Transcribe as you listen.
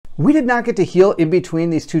We did not get to heal in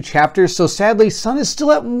between these two chapters, so sadly, Sun is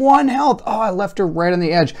still at 1 health. Oh, I left her right on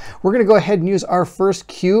the edge. We're going to go ahead and use our first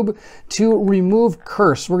cube to remove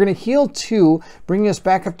Curse. We're going to heal 2, bringing us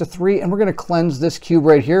back up to 3, and we're going to cleanse this cube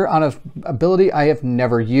right here on an ability I have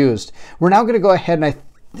never used. We're now going to go ahead and I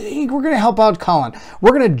think we're going to help out Colin.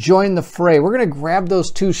 We're going to join the fray. We're going to grab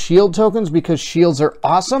those 2 shield tokens because shields are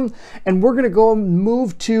awesome, and we're going to go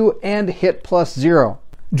move 2 and hit +0.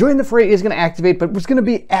 Join the fray is going to activate, but it's going to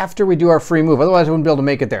be after we do our free move. Otherwise, I wouldn't be able to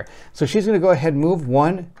make it there. So she's going to go ahead and move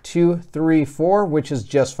 1, 2, 3, 4, which is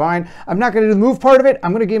just fine. I'm not going to do the move part of it.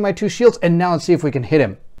 I'm going to gain my 2 shields, and now let's see if we can hit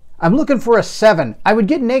him. I'm looking for a 7. I would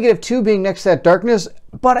get -2 being next to that darkness,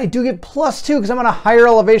 but I do get +2 because I'm on a higher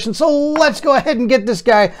elevation. So let's go ahead and get this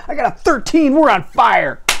guy. I got a 13. We're on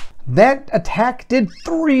fire. That attack did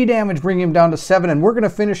 3 damage, bringing him down to 7, and we're going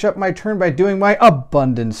to finish up my turn by doing my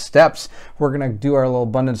Abundant Steps. We're going to do our little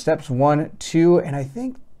Abundant Steps, 1, 2, and I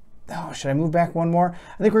think, oh, should I move back 1 more?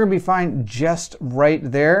 I think we're going to be fine just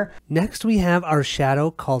right there. Next, we have our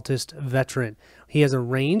Shadow Cultist Veteran. He has a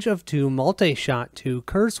range of 2, multi-shot 2,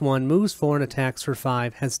 curse 1, moves 4, and attacks for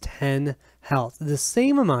 5, has 10 health, the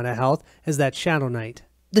same amount of health as that Shadow Knight.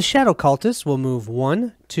 The Shadow Cultist will move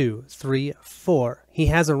 1, 2, 3, 4. He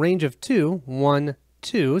has a range of 2, 1,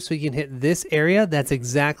 2, so he can hit this area. That's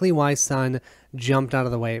exactly why Sun jumped out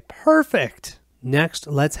of the way. Perfect! Next,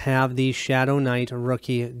 let's have the Shadow Knight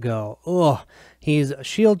rookie go. Oh, he's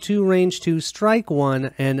shield 2, range 2, strike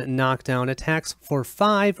 1, and knockdown. Attacks for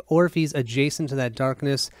 5, or if he's adjacent to that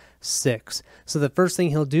darkness, 6. So the first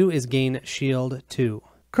thing he'll do is gain shield 2.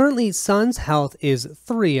 Currently, Sun's health is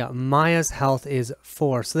 3, Maya's health is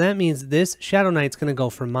 4, so that means this Shadow Knight's going to go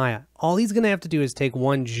for Maya. All he's going to have to do is take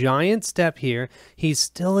 1 giant step here. He's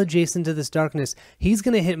still adjacent to this darkness. He's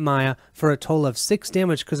going to hit Maya for a total of 6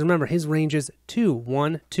 damage, because remember, his range is 2,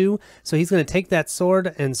 1, 2, so he's going to take that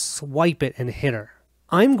sword and swipe it and hit her.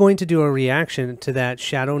 I'm going to do a reaction to that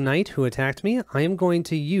Shadow Knight who attacked me. I am going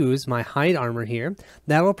to use my hide armor here.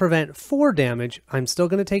 That will prevent 4 damage. I'm still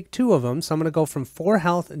going to take 2 of them, so I'm going to go from 4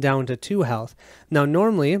 health down to 2 health. Now,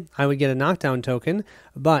 normally, I would get a knockdown token,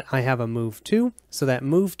 but I have a move 2, so that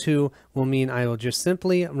move 2 will mean I will just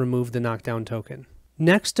simply remove the knockdown token.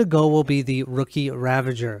 Next to go will be the Rookie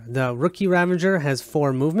Ravager. The Rookie Ravager has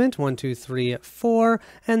 4 movement, 1, 2, 3, 4,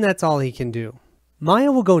 and that's all he can do.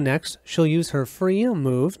 Maya will go next. She'll use her free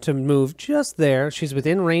move to move just there. She's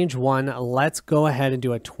within range 1. Let's go ahead and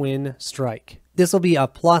do a twin strike. This will be a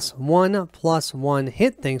 +1/+1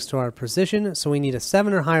 hit thanks to our precision, so we need a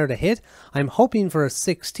 7 or higher to hit. I'm hoping for a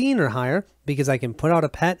 16 or higher because I can put out a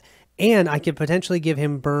pet and I can potentially give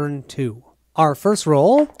him burn 2. Our first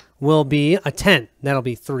roll will be a 10. That'll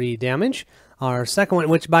be 3 damage. Our second one,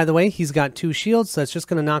 which by the way, he's got 2 shields, so that's just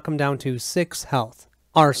going to knock him down to 6 health.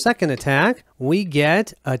 Our second attack, we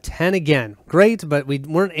get a 10 again. Great, but we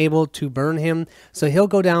weren't able to burn him, so he'll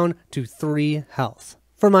go down to 3 health.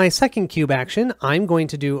 For my second cube action, I'm going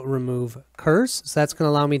to do remove curse, so that's going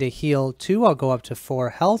to allow me to heal 2. I'll go up to 4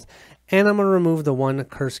 health, and I'm going to remove the 1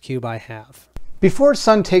 curse cube I have. Before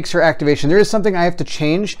Sun takes her activation, there is something I have to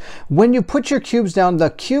change. When you put your cubes down, the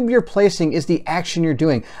cube you're placing is the action you're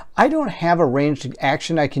doing. I don't have a ranged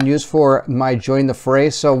action I can use for my join the fray,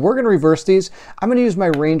 so we're going to reverse these. I'm going to use my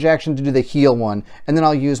range action to do the heal one, and then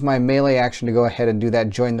I'll use my melee action to go ahead and do that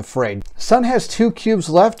join the fray. Sun has 2 cubes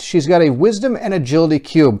left. She's got a wisdom and agility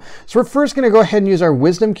cube. So we're first going to go ahead and use our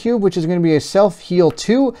wisdom cube, which is going to be a self heal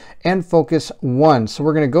 2 and focus 1. So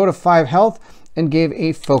we're going to go to 5 health and give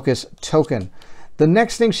a focus token. The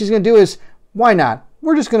next thing she's going to do is, why not?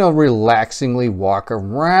 We're just going to relaxingly walk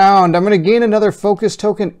around. I'm going to gain another focus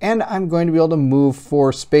token, and I'm going to be able to move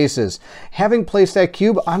 4 spaces. Having placed that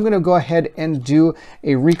cube, I'm going to go ahead and do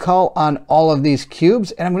a recall on all of these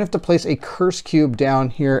cubes, and I'm going to have to place a curse cube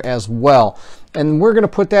down here as well. And we're going to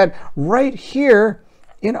put that right here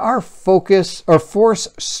in our focus or force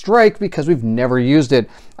strike because we've never used it.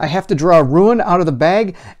 I have to draw a ruin out of the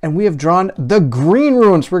bag, and we have drawn the green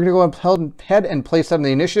ruin. So we're going to go ahead and place that on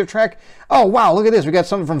the initiative track. Oh wow, look at this. We got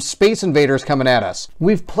something from Space Invaders coming at us.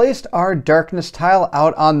 We've placed our darkness tile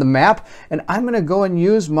out on the map, and I'm going to go and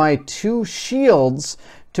use my 2 shields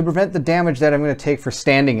to prevent the damage that I'm going to take for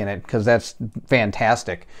standing in it, because that's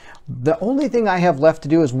fantastic. The only thing I have left to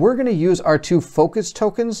do is we're going to use our 2 focus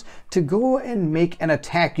tokens to go and make an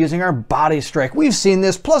attack using our body strike. We've seen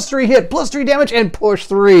this, +3 hit, +3 damage, and push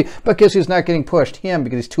 3. But guess who's not getting pushed? Him,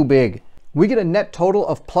 because he's too big. We get a net total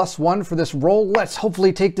of +1 for this roll. Let's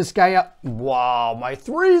hopefully take this guy out. Wow, my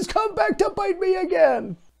 3s come back to bite me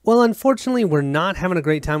again. Well, unfortunately, we're not having a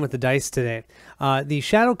great time with the dice today. The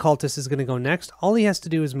Shadow Cultist is going to go next. All he has to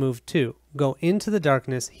do is move 2. Go into the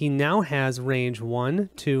darkness. He now has range 1,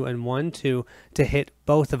 2, and 1, 2 to hit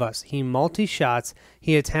both of us. He multi-shots.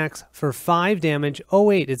 He attacks for 5 damage. Oh,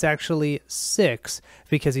 wait, it's actually 6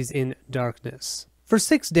 because he's in darkness. For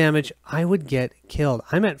 6 damage, I would get killed.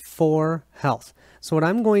 I'm at 4 health. So what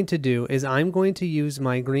I'm going to do is I'm going to use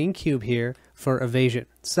my green cube here for evasion.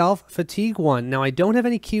 Self-fatigue 1. Now I don't have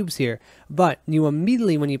any cubes here, but you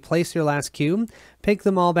immediately, when you place your last cube, pick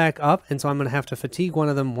them all back up, and so I'm going to have to fatigue one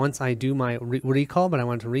of them once I do my recall, but I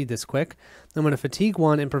want to read this quick. I'm going to fatigue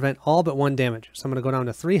 1 and prevent all but 1 damage. So I'm going to go down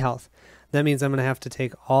to 3 health. That means I'm going to have to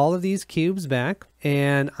take all of these cubes back,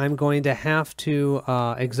 and I'm going to have to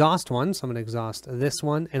exhaust one. So I'm going to exhaust this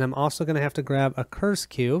one, and I'm also going to have to grab a curse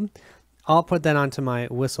cube. I'll put that onto my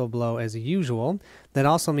whistle blow as usual. That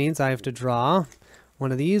also means I have to draw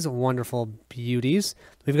one of these wonderful beauties.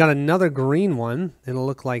 We've got another green one. It'll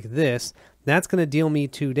look like this. That's going to deal me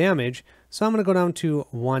 2 damage. So I'm going to go down to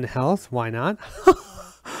 1 health. Why not?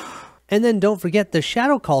 And then don't forget the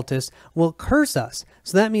Shadow Cultist will curse us.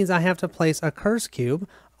 So that means I have to place a curse cube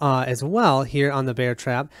as well here on the bear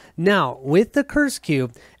trap. Now, with the curse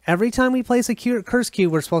cube, every time we place a curse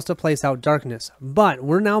cube, we're supposed to place out darkness. But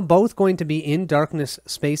we're now both going to be in darkness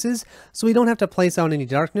spaces, so we don't have to place out any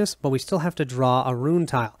darkness, but we still have to draw a rune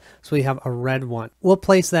tile. So we have a red one. We'll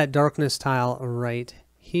place that darkness tile right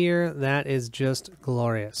here. That is just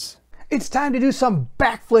glorious. It's time to do some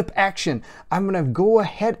backflip action. I'm going to go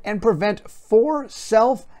ahead and prevent 4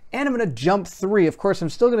 self, and I'm going to jump 3. Of course, I'm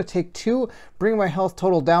still going to take 2, bring my health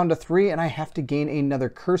total down to 3, and I have to gain another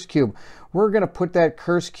curse cube. We're going to put that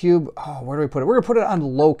curse cube, where do we put it? We're going to put it on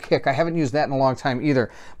low kick. I haven't used that in a long time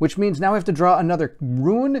either, which means now we have to draw another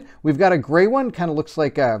rune. We've got a gray one, kind of looks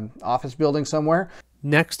like an office building somewhere.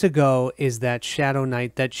 Next to go is that Shadow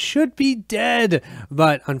Knight that should be dead,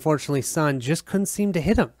 but unfortunately Sun just couldn't seem to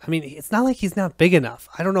hit him. I mean, it's not like he's not big enough.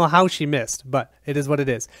 I don't know how she missed, but it is what it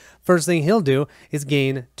is. First thing he'll do is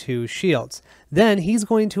gain 2 shields. Then he's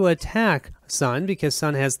going to attack Sun because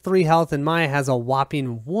Sun has 3 health and Maya has a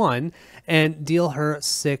whopping 1 and deal her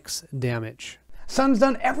 6 damage. Sun's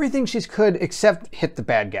done everything she could except hit the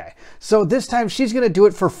bad guy. So this time she's going to do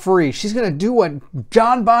it for free. She's going to do what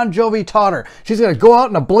John Bon Jovi taught her. She's going to go out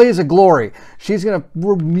in a blaze of glory. She's going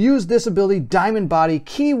to use this ability, Diamond Body,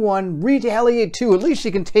 Key 1, Retaliate 2. At least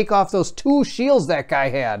she can take off those 2 shields that guy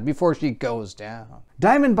had before she goes down.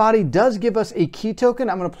 Diamond Body does give us a key token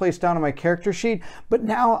I'm going to place down on my character sheet, but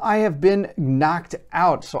now I have been knocked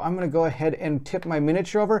out. So I'm going to go ahead and tip my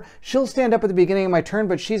miniature over. She'll stand up at the beginning of my turn,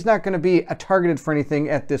 but she's not going to be targeted for anything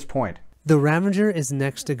at this point. The Ravager is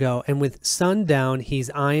next to go, and with Sun down, he's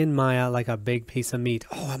eyeing Maya like a big piece of meat.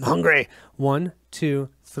 Oh, I'm hungry. 1, 2,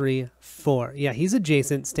 3, 4. Yeah, he's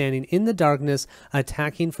adjacent, standing in the darkness,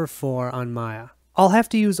 attacking for 4 on Maya. I'll have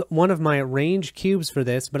to use one of my range cubes for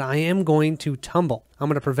this, but I am going to tumble. I'm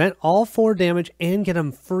going to prevent all 4 damage and get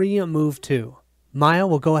him free move 2. Maya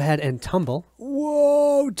will go ahead and tumble.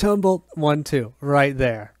 Whoa, tumble. 1, 2, right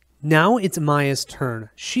there. Now it's Maya's turn.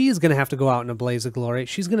 She's going to have to go out in a blaze of glory.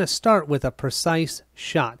 She's going to start with a precise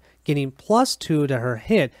shot, getting +2 to her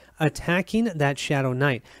hit, attacking that Shadow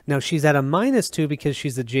Knight. Now she's at a -2 because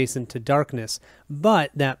she's adjacent to darkness,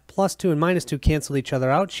 but that +2 and -2 cancel each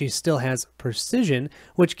other out. She still has precision,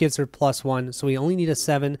 which gives her +1, so we only need a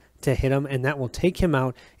 7 to hit him, and that will take him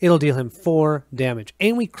out. It'll deal him 4 damage,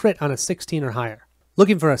 and we crit on a 16 or higher.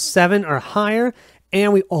 Looking for a 7 or higher,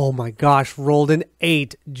 and we, oh my gosh, rolled an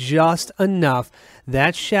 8, just enough.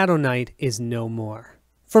 That Shadow Knight is no more.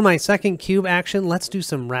 For my second cube action, let's do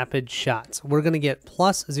some rapid shots. We're going to get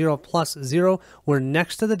 +0, +0. We're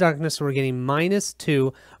next to the darkness, so we're getting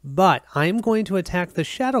 -2, but I'm going to attack the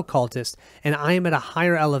Shadow Cultist, and I am at a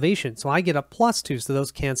higher elevation, so I get a +2, so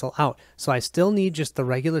those cancel out. So I still need just the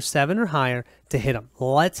regular 7 or higher to hit him.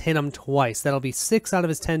 Let's hit him twice. That'll be 6 out of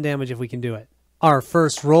his 10 damage if we can do it. Our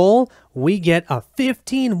first roll, we get a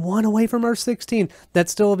 15, 1 away from our 16. That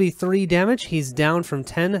still will be 3 damage. He's down from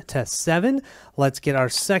 10 to 7. Let's get our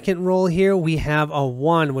second roll here. We have a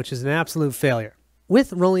 1, which is an absolute failure.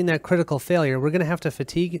 With rolling that critical failure, we're going to have to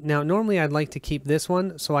fatigue. Now, normally I'd like to keep this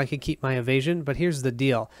one so I could keep my evasion, but here's the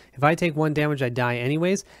deal. If I take 1 damage, I die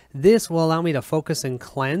anyways. This will allow me to focus and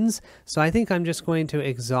cleanse, so I think I'm just going to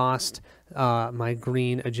exhaust my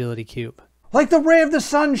green agility cube. Like the ray of the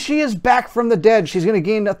sun, she is back from the dead. She's going to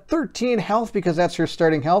gain a 13 health because that's her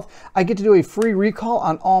starting health. I get to do a free recall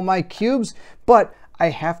on all my cubes, but I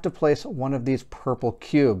have to place one of these purple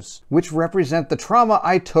cubes, which represent the trauma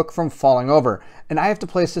I took from falling over. And I have to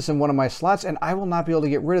place this in one of my slots, and I will not be able to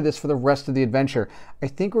get rid of this for the rest of the adventure. I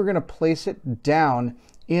think we're going to place it down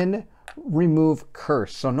in remove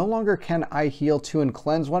curse. So no longer can I heal 2 and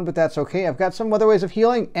cleanse 1, but that's okay. I've got some other ways of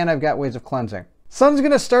healing and I've got ways of cleansing. Sun's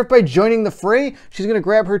going to start by joining the fray. She's going to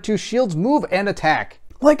grab her 2 shields, move, and attack.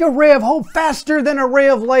 Like a ray of hope, faster than a ray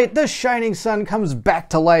of light, the shining sun comes back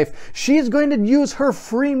to life. She's going to use her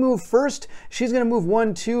free move first. She's going to move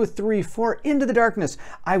 1, 2, 3, 4 into the darkness.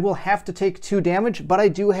 I will have to take 2 damage, but I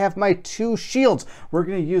do have my 2 shields. We're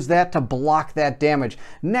going to use that to block that damage.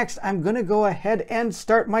 Next, I'm going to go ahead and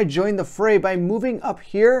start my join the fray by moving up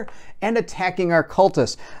here and attacking our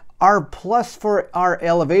cultists. Our plus for our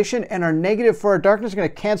elevation and our negative for our darkness are going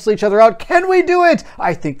to cancel each other out. Can we do it?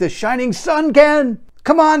 I think the shining sun can.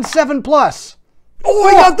 Come on, 7+. Oh,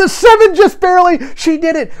 I got the 7 just barely. She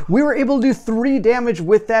did it. We were able to do 3 damage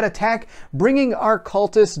with that attack, bringing our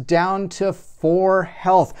cultist down to 4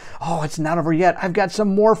 health. Oh, it's not over yet. I've got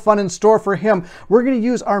some more fun in store for him. We're going to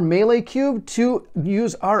use our melee cube to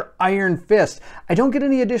use our iron fist. I don't get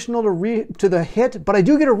any additional to the hit, but I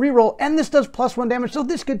do get a reroll, and this does +1 damage, so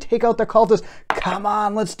this could take out the cultist. Come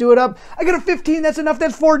on, let's do it up. I got a 15. That's enough.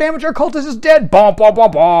 That's 4 damage. Our cultist is dead. Bomb, bomb,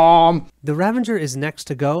 bomb, bomb. The Ravager is next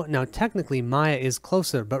to go. Now, technically, Maya is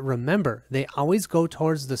closer, but remember, they always go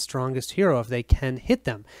towards the strongest hero if they can hit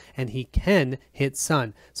them, and he can hit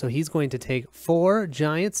Sun. So he's going to take 4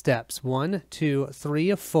 giant steps, 1, 2,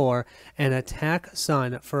 3, 4, and attack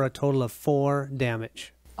Sun for a total of 4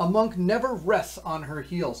 damage. A monk never rests on her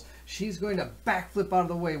heels. She's going to backflip out of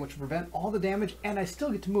the way, which will prevent all the damage, and I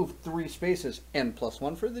still get to move 3 spaces, and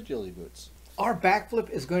 +1 for the Jilly Boots. Our backflip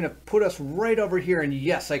is going to put us right over here, and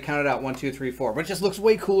yes, I counted out 1, 2, 3, 4, but it just looks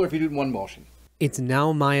way cooler if you do it in one motion. It's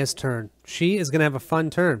now Maya's turn. She is going to have a fun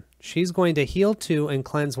turn. She's going to heal 2 and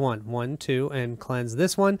cleanse 1. 1, 2, and cleanse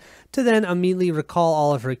this one to then immediately recall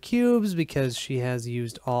all of her cubes because she has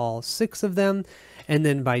used all 6 of them. And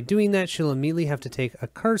then by doing that, she'll immediately have to take a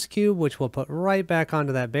curse cube, which we'll put right back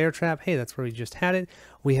onto that bear trap. Hey, that's where we just had it.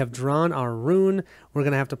 We have drawn our rune. We're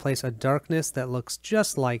going to have to place a darkness that looks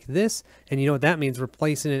just like this. And you know what that means? We're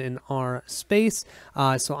placing it in our space.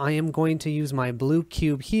 So I am going to use my blue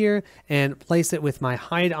cube here and place it with my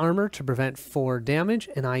hide armor to prevent 4 damage.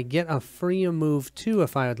 And I get a free move too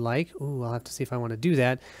if I would like. Ooh, I'll have to see if I want to do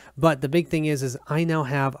that. But the big thing is I now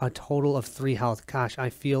have a total of 3 health. Gosh, I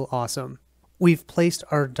feel awesome. We've placed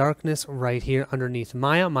our darkness right here underneath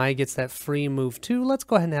Maya. Maya gets that free move too. Let's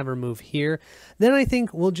go ahead and have her move here. Then I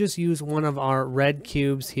think we'll just use one of our red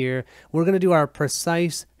cubes here. We're going to do our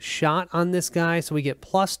precise shot on this guy. So we get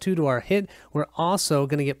 +2 to our hit. We're also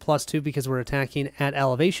going to get +2 because we're attacking at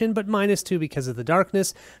elevation, but -2 because of the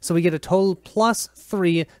darkness. So we get a total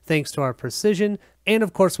 +3 thanks to our precision. And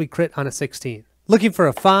of course we crit on a 16. Looking for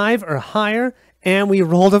a 5 or higher, and we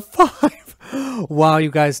rolled a 5. Wow, you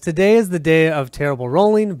guys, today is the day of terrible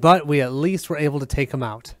rolling, but we at least were able to take them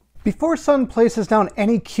out. Before Sun places down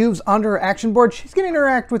any cubes onto her action board, she's going to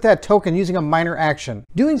interact with that token using a minor action.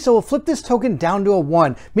 Doing so will flip this token down to a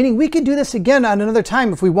 1, meaning we could do this again on another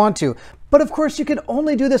time if we want to. But of course, you can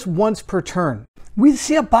only do this once per turn. We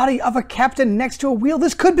see a body of a captain next to a wheel.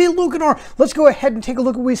 This could be Luccanor. Let's go ahead and take a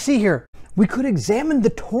look at what we see here. We could examine the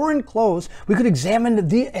torn clothes. We could examine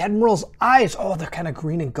the Admiral's eyes. Oh, they're kind of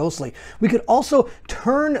green and ghostly. We could also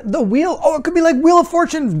turn the wheel. Oh, it could be like Wheel of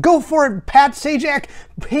Fortune. Go for it, Pat Sajak.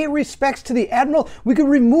 Pay respects to the Admiral. We could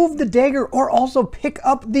remove the dagger or also pick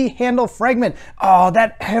up the handle fragment. Oh,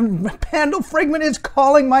 that handle fragment is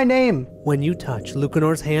calling my name. When you touch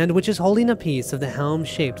Luccanor's hand, which is holding a piece of the helm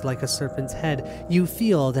shaped like a serpent's head, you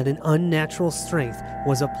feel that an unnatural strength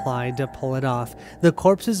was applied to pull it off. The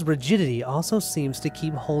corpse's rigidity also seems to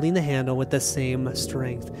keep holding the handle with the same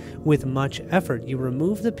strength. With much effort, you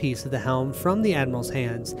remove the piece of the helm from the Admiral's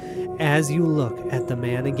hands. As you look at the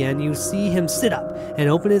man again, you see him sit up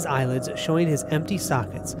and open his eyelids, showing his empty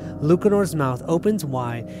sockets. Luccanor's mouth opens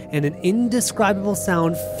wide, and an indescribable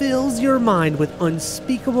sound fills your mind with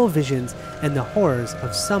unspeakable visions and the horrors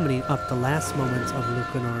of summoning up the last moments of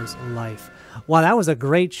Luccanor's life. Wow, that was a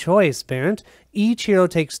great choice, Bairnt. Each hero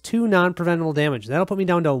takes 2 non-preventable damage. That'll put me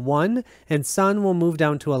down to 1, and Sun will move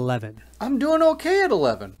down to 11. I'm doing okay at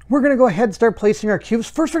 11. We're going to go ahead and start placing our cubes.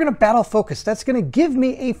 First, we're going to battle focus. That's going to give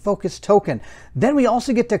me a focus token. Then we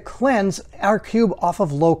also get to cleanse our cube off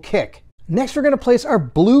of low kick. Next, we're going to place our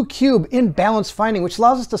blue cube in balance finding, which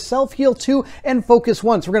allows us to self-heal 2 and focus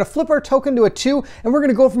 1. So we're going to flip our token to a 2, and we're going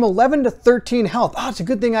to go from 11 to 13 health. Oh, it's a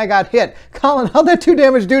good thing I got hit. Colin, how'd that 2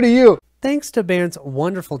 damage do to you? Thanks to Bairnt's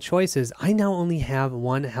wonderful choices, I now only have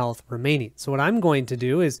 1 health remaining. So what I'm going to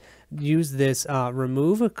do is use this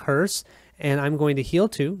remove a curse, and I'm going to heal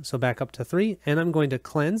 2, so back up to 3, and I'm going to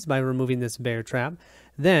cleanse by removing this bear trap.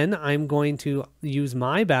 Then I'm going to use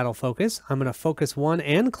my battle focus. I'm going to focus 1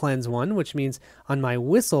 and cleanse 1, which means on my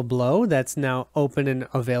whistle blow that's now open and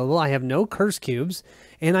available, I have no curse cubes,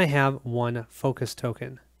 and I have 1 focus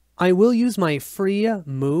token. I will use my free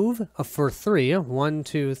move for 3, 1,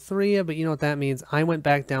 2, 3, but you know what that means? I went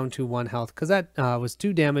back down to 1 health because that was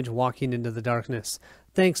 2 damage walking into the darkness.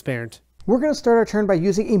 Thanks, Bairnt. We're going to start our turn by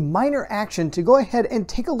using a minor action to go ahead and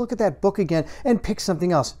take a look at that book again and pick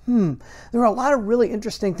something else. There are a lot of really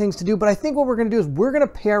interesting things to do, but I think what we're going to do is we're going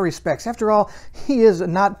to pay our respects. After all, he is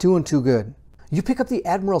not doing too good. You pick up the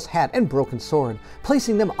Admiral's hat and broken sword.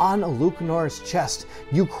 Placing them on Luccanor's chest,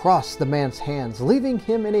 you cross the man's hands, leaving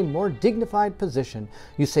him in a more dignified position.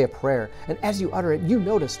 You say a prayer, and as you utter it, you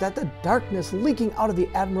notice that the darkness leaking out of the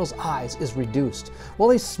Admiral's eyes is reduced,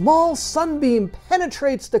 while a small sunbeam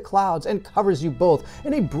penetrates the clouds and covers you both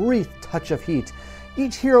in a brief touch of heat.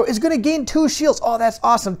 Each hero is going to gain 2 shields. Oh, that's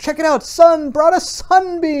awesome. Check it out. Sun brought a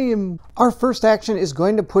sunbeam. Our first action is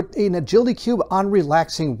going to put an agility cube on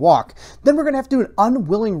relaxing walk. Then we're going to have to do an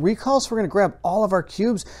unwilling recall. So we're going to grab all of our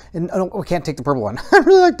cubes. And we can't take the purple one. I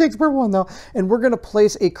really like to take the purple one though. And we're going to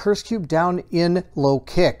place a curse cube down in low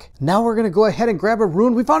kick. Now we're going to go ahead and grab a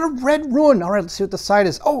rune. We found a red rune. All right, let's see what the side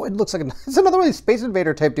is. Oh, it looks like it's another one of these Space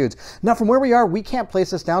Invader type dudes. Now from where we are, we can't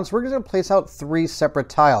place this down. So we're going to place out 3 separate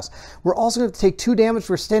tiles. We're also going to take 2 damage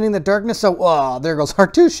for standing in the darkness. So, oh, there goes our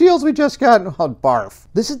 2 shields we just got. Oh, barf.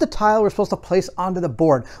 This is the tile we're supposed to place onto the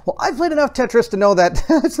board. Well, I've played enough Tetris to know that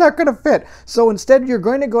it's not going to fit. So instead, you're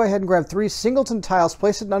going to go ahead and grab 3 singleton tiles,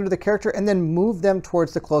 place it under the character, and then move them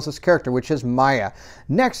towards the closest character, which is Maya.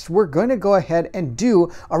 Next, we're going to go ahead and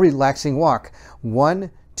do a relaxing walk.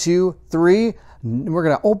 1, 2, 3. We're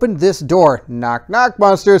going to open this door. Knock, knock,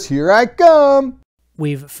 monsters. Here I come.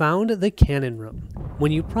 We've found the cannon room.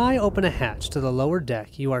 When you pry open a hatch to the lower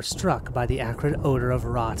deck, you are struck by the acrid odor of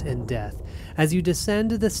rot and death. As you descend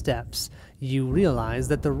the steps, you realize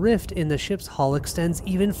that the rift in the ship's hull extends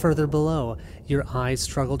even further below. Your eyes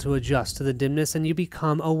struggle to adjust to the dimness, and you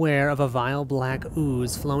become aware of a vile black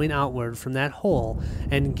ooze flowing outward from that hole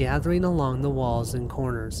and gathering along the walls and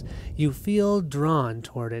corners. You feel drawn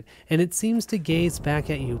toward it, and it seems to gaze back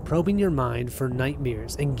at you, probing your mind for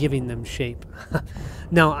nightmares and giving them shape.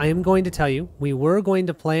 Now, I am going to tell you, we were going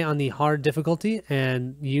to play on the hard difficulty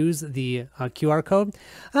and use the QR code.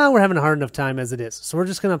 We're having a hard enough time as it is, so we're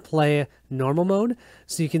just going to play normal mode.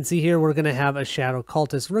 So you can see here we're going to have a Shadow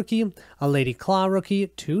Cultist rookie, a Lady Claw rookie,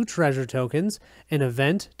 2 treasure tokens, an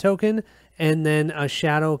event token, and then a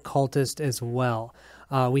Shadow Cultist as well.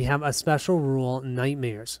 We have a special rule,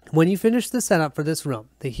 Nightmares. When you finish the setup for this room,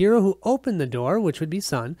 the hero who opened the door, which would be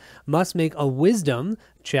Sun, must make a Wisdom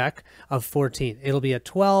check of 14. It'll be a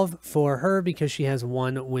 12 for her because she has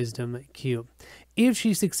 1 Wisdom cube. If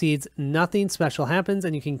she succeeds, nothing special happens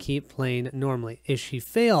and you can keep playing normally. If she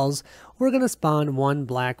fails, we're going to spawn 1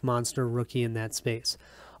 black monster rookie in that space.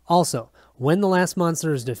 Also, when the last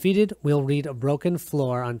monster is defeated, we'll read a broken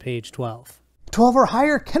floor on page 12. 12 or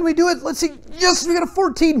higher? Can we do it? Let's see. Yes, we got a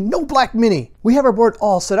 14. No black mini. We have our board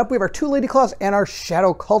all set up. We have our 2 Lady Claws and our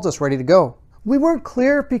Shadow Cultists ready to go. We weren't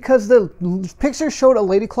clear because the picture showed a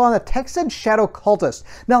Lady Claw and the text said Shadow Cultist.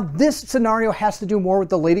 Now this scenario has to do more with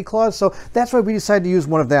the Lady Claws, so that's why we decided to use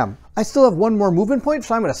one of them. I still have 1 more movement point,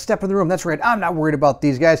 so I'm going to step in the room. That's right, I'm not worried about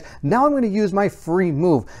these guys. Now I'm going to use my free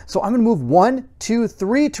move. So I'm going to move 1, 2,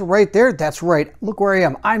 3 to right there. That's right, look where I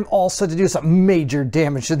am. I'm all set to do some major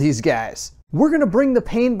damage to these guys. We're going to bring the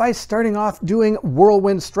pain by starting off doing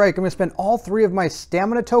Whirlwind Strike. I'm going to spend all 3 of my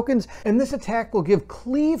stamina tokens, and this attack will give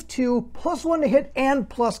Cleave 2, +1 to hit, and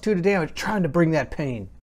 +2 to damage, trying to bring that pain.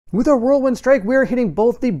 With our Whirlwind Strike, we're hitting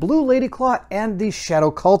both the Blue Lady Claw and the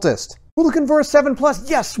Shadow Cultist. We're looking for a 7+.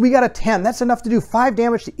 Yes, we got a 10. That's enough to do 5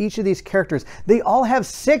 damage to each of these characters. They all have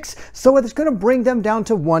 6, so it's going to bring them down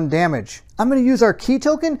to 1 damage. I'm going to use our key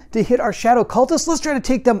token to hit our Shadow Cultist. Let's try to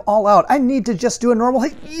take them all out. I need to just do a normal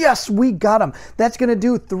hit. Yes, we got him. That's going to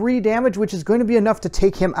do 3 damage, which is going to be enough to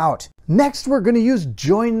take him out. Next, we're going to use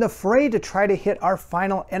Join the Fray to try to hit our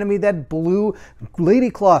final enemy, that Blue Lady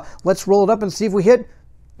Claw. Let's roll it up and see if we hit.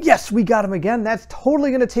 Yes, we got him again. That's totally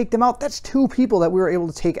going to take them out. That's 2 people that we were able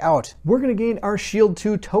to take out. We're going to gain our Shield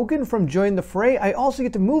 2 token from Join the Fray. I also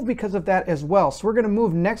get to move because of that as well. So we're going to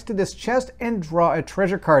move next to this chest and draw a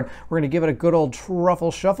treasure card. We're going to give it a good old truffle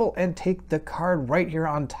shuffle and take the card right here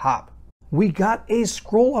on top. We got a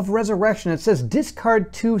Scroll of Resurrection. It says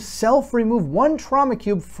discard 2, self-remove 1 trauma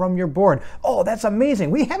cube from your board. Oh, that's amazing.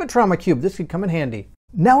 We have a trauma cube. This could come in handy.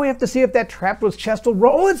 Now we have to see if that trapped was chest will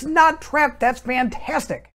roll. Oh, it's not trapped. That's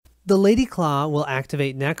fantastic. The Lady Claw will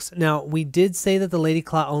activate next. Now, we did say that the Lady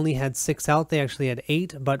Claw only had 6 out. They actually had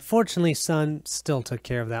 8, but fortunately, Sun still took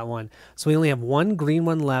care of that one. So we only have one green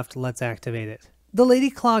one left. Let's activate it. The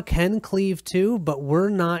Lady Claw can cleave too, but we're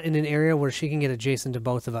not in an area where she can get adjacent to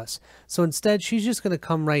both of us. So instead, she's just going to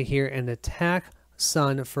come right here and attack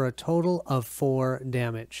Sun for a total of 4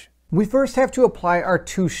 damage. We first have to apply our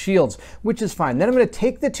 2 shields, which is fine. Then I'm going to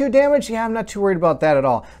take the 2 damage. Yeah, I'm not too worried about that at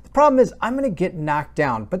all. The problem is I'm going to get knocked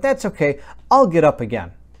down, but that's okay. I'll get up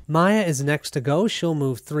again. Maya is next to go. She'll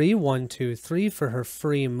move 3, 1, 2, 3 for her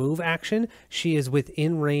free move action. She is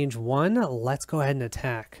within range 1. Let's go ahead and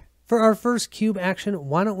attack. For our first cube action,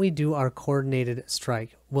 why don't we do our coordinated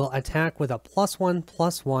strike? We'll attack with a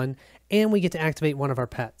 +1/+1, and we get to activate one of our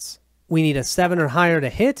pets. We need a 7 or higher to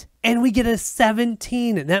hit, and we get a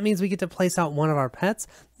 17. That means we get to place out one of our pets.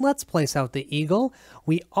 Let's place out the eagle.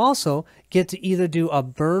 We also get to either do a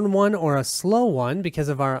burn one or a slow one because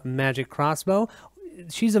of our magic crossbow.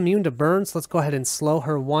 She's immune to burn, so let's go ahead and slow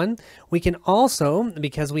her 1. We can also,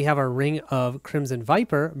 because we have our ring of Crimson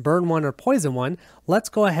Viper, burn 1 or poison 1. Let's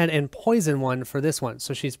go ahead and poison 1 for this one.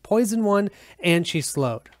 So she's poison 1 and she's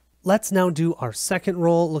slowed. Let's now do our second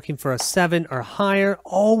roll, looking for a 7 or higher.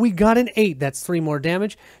 Oh, we got an 8. That's 3 more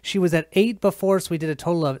damage. She was at 8 before, so we did a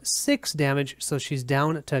total of 6 damage, so she's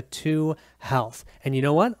down to 2 health. And you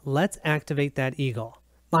know what? Let's activate that eagle.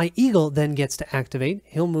 My eagle then gets to activate.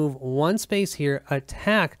 He'll move 1 space here,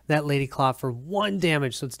 attack that Lady Claw for 1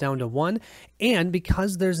 damage, so it's down to 1. And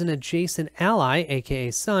because there's an adjacent ally, aka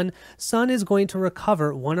Sun, Sun is going to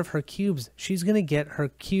recover one of her cubes. She's going to get her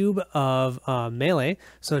cube of melee,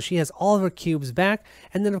 so she has all of her cubes back.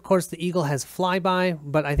 And then, of course, the eagle has flyby,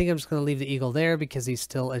 but I think I'm just going to leave the eagle there because he's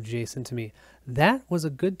still adjacent to me. That was a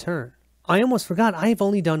good turn. I almost forgot, I've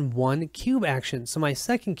only done 1 cube action. So my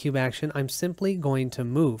second cube action, I'm simply going to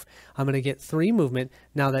move. I'm going to get 3 movement.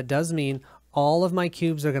 Now that does mean all of my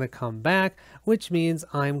cubes are going to come back, which means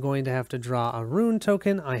I'm going to have to draw a rune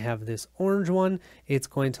token. I have this orange one. It's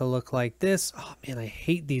going to look like this. Oh man, I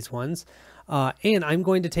hate these ones. And I'm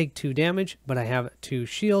going to take 2 damage, but I have 2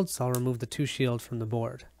 shields, so I'll remove the 2 shield from the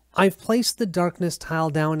board. I've placed the darkness tile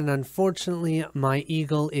down, and unfortunately my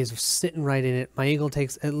eagle is sitting right in it. My eagle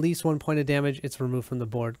takes at least 1 point of damage. It's removed from the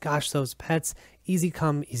board. Gosh, those pets, easy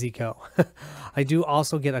come, easy go. I do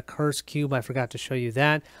also get a curse cube. I forgot to show you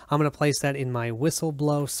that. I'm going to place that in my whistle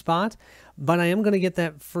blow spot, but I am going to get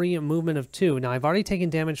that free movement of 2. Now I've already taken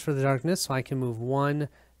damage for the darkness, so I can move 1,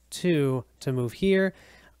 2 to move here.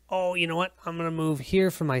 Oh, you know what? I'm going to move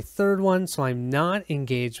here for my third one, so I'm not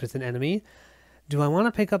engaged with an enemy. Do I want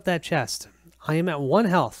to pick up that chest? I am at 1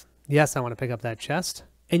 health. Yes, I want to pick up that chest.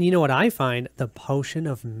 And you know what I find? The Potion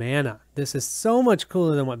of Mana. This is so much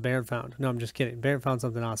cooler than what Bairnt found. No, I'm just kidding. Bairnt found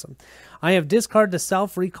something awesome. I have discard to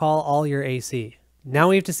self-recall all your AC. Now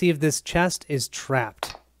we have to see if this chest is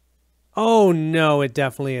trapped. Oh no, it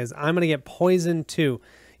definitely is. I'm going to get poisoned too.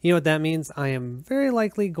 You know what that means? I am very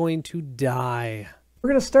likely going to die. We're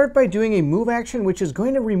going to start by doing a move action, which is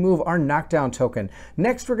going to remove our knockdown token.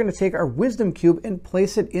 Next, we're going to take our wisdom cube and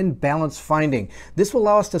place it in balance finding. This will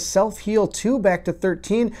allow us to self-heal 2 back to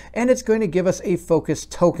 13, and it's going to give us a focus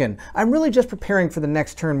token. I'm really just preparing for the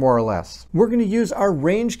next turn, more or less. We're going to use our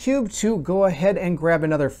range cube to go ahead and grab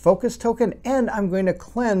another focus token, and I'm going to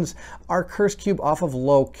cleanse our curse cube off of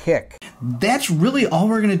low kick. That's really all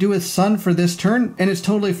we're going to do with Sun for this turn, and it's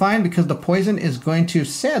totally fine because the poison is going to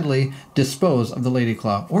sadly dispose of the Lady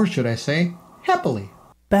Claw, or should I say, happily.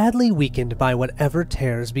 Badly weakened by whatever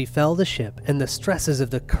tears befell the ship and the stresses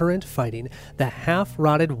of the current fighting, the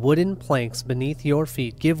half-rotted wooden planks beneath your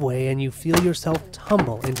feet give way and you feel yourself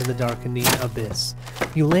tumble into the darkening abyss.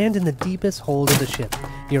 You land in the deepest hold of the ship,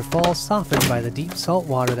 your fall softened by the deep salt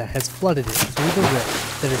water that has flooded it through the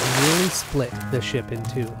rift that has nearly split the ship in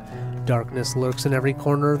 2. Darkness lurks in every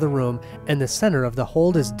corner of the room, and the center of the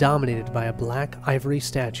hold is dominated by a black ivory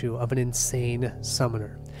statue of an insane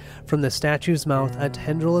summoner. From the statue's mouth, a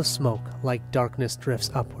tendril of smoke like darkness drifts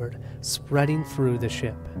upward, spreading through the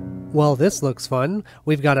ship. Well, this looks fun.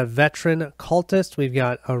 We've got a veteran cultist, we've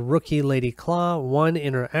got a rookie Lady Claw, 1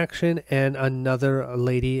 interaction, and another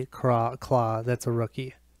Lady Claw that's a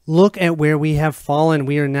rookie. Look at where we have fallen.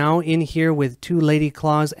 We are now in here with 2 Lady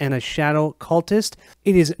Claws and a Shadow Cultist.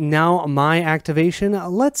 It is now my activation.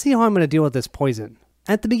 Let's see how I'm going to deal with this poison.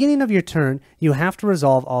 At the beginning of your turn, you have to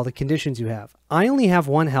resolve all the conditions you have. I only have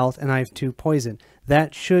 1 health and I have 2 poison.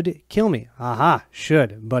 That should kill me. Aha,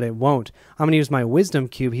 should, but it won't. I'm going to use my Wisdom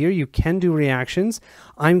Cube here. You can do reactions.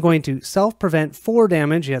 I'm going to self-prevent 4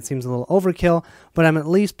 damage. Yeah, it seems a little overkill, but I'm at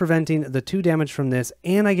least preventing the 2 damage from this,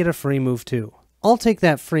 and I get a free move too. I'll take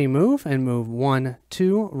that free move and move 1,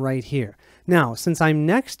 2 right here. Now, since I'm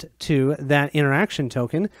next to that interaction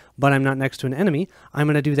token, but I'm not next to an enemy, I'm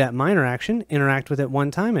going to do that minor action, interact with it one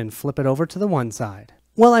time, and flip it over to the one side.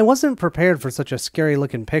 Well, I wasn't prepared for such a scary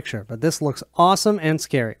looking picture, but this looks awesome and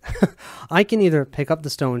scary. I can either pick up the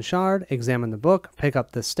stone shard, examine the book, pick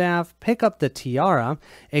up the staff, pick up the tiara,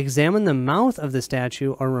 examine the mouth of the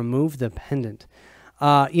statue, or remove the pendant.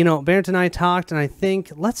 You know, Bairnt and I talked, and I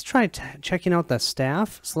think let's try checking out the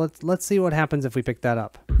staff. So let's see what happens if we pick that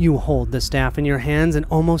up. You hold the staff in your hands, and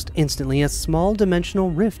almost instantly a small dimensional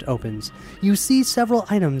rift opens. You see several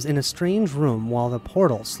items in a strange room while the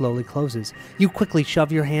portal slowly closes. You quickly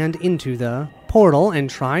shove your hand into the portal and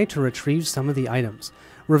try to retrieve some of the items.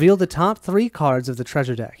 Reveal the top 3 cards of the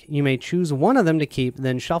treasure deck. You may choose one of them to keep,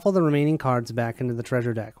 then shuffle the remaining cards back into the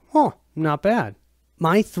treasure deck. Oh, not bad.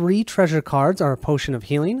 My 3 treasure cards are a potion of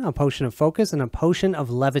healing, a potion of focus, and a potion of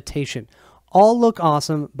levitation. All look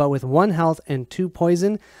awesome, but with 1 health and 2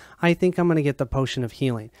 poison, I think I'm going to get the potion of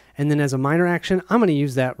healing. And then as a minor action, I'm going to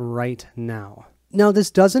use that right now. Now,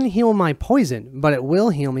 this doesn't heal my poison, but it will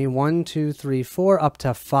heal me 1, 2, 3, 4, up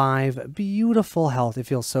to 5 beautiful health. It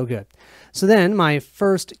feels so good. So then my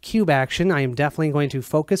first cube action, I am definitely going to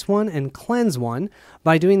focus 1 and cleanse 1.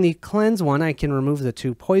 By doing the cleanse 1, I can remove the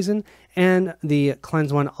 2 poison, and the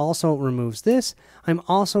cleanse 1 also removes this. I'm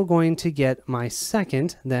also going to get my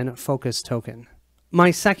second, then focus token.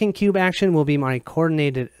 My second cube action will be my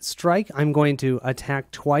coordinated strike. I'm going to attack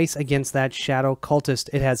twice against that shadow cultist.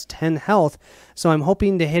 It has 10 health, so I'm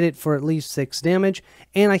hoping to hit it for at least 6 damage,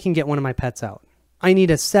 and I can get one of my pets out. I need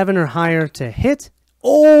a 7 or higher to hit.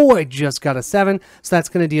 Oh, I just got a 7, so that's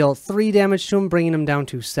going to deal 3 damage to him, bringing him down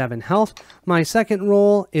to 7 health. My second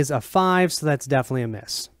roll is a 5, so that's definitely a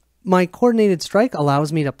miss. My coordinated strike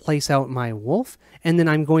allows me to place out my wolf, and then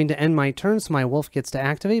I'm going to end my turn so my wolf gets to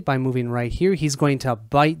activate by moving right here. He's going to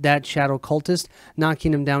bite that shadow cultist,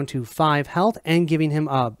 knocking him down to 5 health and giving him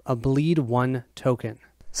a bleed 1 token.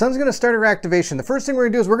 Sun's going to start her activation. The first thing we're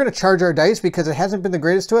going to do is we're going to charge our dice because it hasn't been the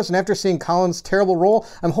greatest to us, and after seeing Colin's terrible roll,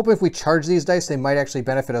 I'm hoping if we charge these dice, they might actually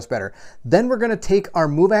benefit us better. Then we're going to take our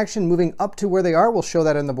move action, moving up to where they are. We'll show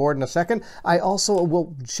that on the board in a second. I also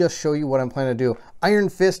will just show you what I'm planning to do. Iron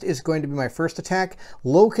Fist is going to be my first attack.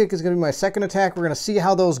 Low Kick is going to be my second attack. We're going to see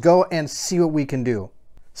how those go and see what we can do.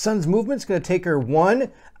 Sun's movement's going to take her 1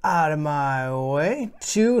 out of my way,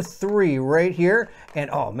 2, 3 right here, and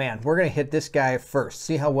oh man, we're going to hit this guy first.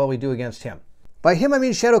 See how well we do against him. By him, I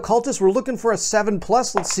mean Shadow Cultist. We're looking for a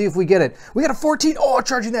 7+. Let's see if we get it. We got a 14. Oh,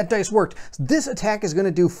 charging that dice worked. This attack is going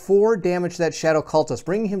to do 4 damage to that Shadow Cultist,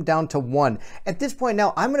 bringing him down to 1. At this point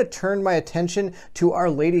now, I'm going to turn my attention to our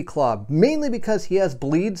Lady Claw, mainly because he has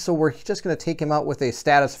bleed, so we're just going to take him out with a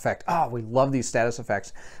status effect. Oh, we love these status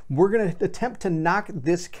effects. We're going to attempt to knock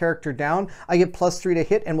this character down. I get +3 to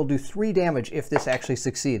hit, and we'll do 3 damage if this actually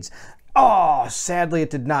succeeds. Oh, sadly it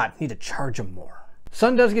did not. Need to charge him more.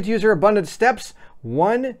 Sun does get to use her abundant steps.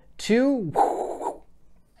 1, 2,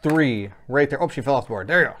 3. Right there. Oh, she fell off the board.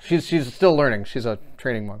 There you go. She's still learning. She's a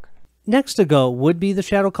training monk. Next to go would be the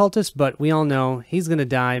Shadow Cultist, but we all know he's going to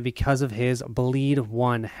die because of his bleed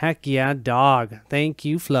 1. Heck yeah, dog. Thank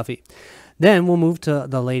you, Fluffy. Then we'll move to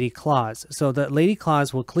the Lady Claws. So the Lady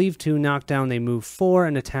Claws will cleave 2, knock down, they move 4,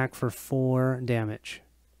 and attack for 4 damage.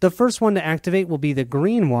 The first one to activate will be the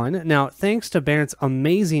green one. Now, thanks to Bairnt's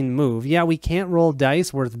amazing move, yeah, we can't roll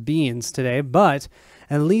dice worth beans today, but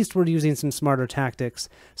at least we're using some smarter tactics.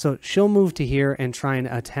 So she'll move to here and try and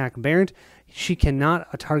attack Bairnt. She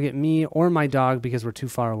cannot target me or my dog because we're too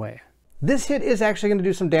far away. This hit is actually going to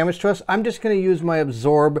do some damage to us. I'm just going to use my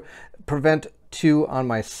Absorb, Prevent 2 on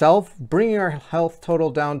myself, bringing our health total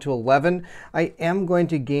down to 11. I am going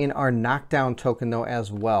to gain our knockdown token, though,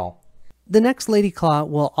 as well. The next Lady Claw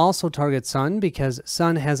will also target Sun because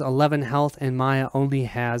Sun has 11 health and Maya only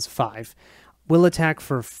has 5. We'll attack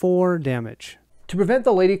for 4 damage. To prevent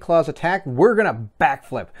the Lady Claw's attack, we're going to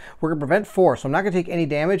backflip. We're going to prevent 4, so I'm not going to take any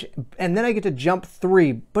damage, and then I get to jump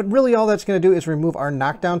 3. But really all that's going to do is remove our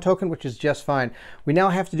knockdown token, which is just fine. We now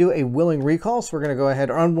have to do a willing recall, so we're going to go ahead,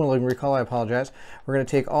 or unwilling recall, I apologize. We're going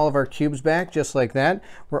to take all of our cubes back, just like that.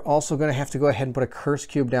 We're also going to have to go ahead and put a curse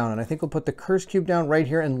cube down, and I think we'll put the curse cube down right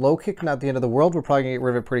here in Low Kick, not the end of the world. We're probably going to get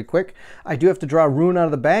rid of it pretty quick. I do have to draw a rune out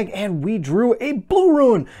of the bag, and we drew a blue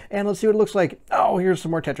rune. And let's see what it looks like. Oh, here's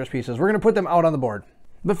some more Tetris pieces. We're going to put them out on the board.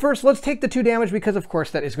 But first, let's take the 2 damage because, of course,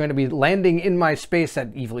 that is going to be landing in my space, that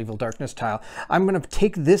evil, evil darkness tile. I'm going to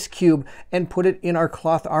take this cube and put it in our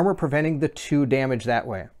cloth armor, preventing the 2 damage that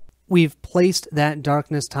way. We've placed that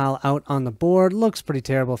darkness tile out on the board. Looks pretty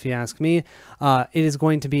terrible if you ask me. It is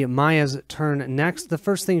going to be Maya's turn next. The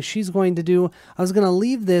first thing she's going to do, I was going to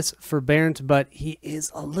leave this for Bairnt, but he is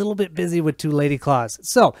a little bit busy with 2 Lady Claws.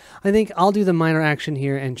 So I think I'll do the minor action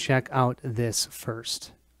here and check out this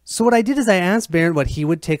first. So what I did is I asked Bairnt what he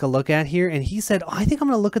would take a look at here, and he said, oh, I think I'm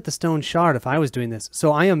going to look at the stone shard if I was doing this.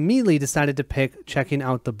 So I immediately decided to pick checking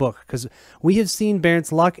out the book, because we have seen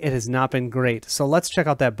Bairnt's luck. It has not been great. So let's check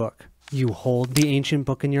out that book. You hold the ancient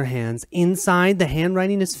book in your hands. Inside, the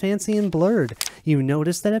handwriting is fancy and blurred. You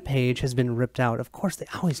notice that a page has been ripped out. Of course, they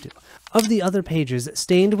always do. Of the other pages,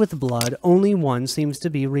 stained with blood, only one seems to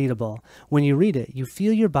be readable. When you read it, you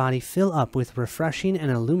feel your body fill up with refreshing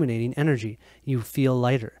and illuminating energy. You feel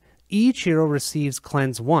lighter. Each hero receives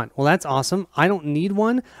Cleanse 1. Well, that's awesome. I don't need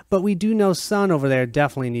one, but we do know Sun over there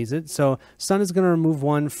definitely needs it. So Sun is going to remove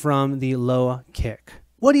 1 from the low kick.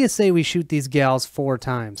 What do you say we shoot these gals 4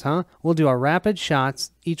 times, huh? We'll do our rapid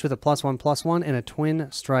shots, each with a +1/+1 and a twin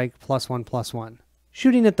strike +1/+1.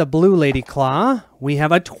 Shooting at the blue Lady Claw, we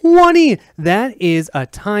have a 20. That is a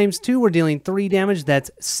 ×2. We're dealing 3 damage. That's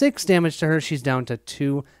 6 damage to her. She's down to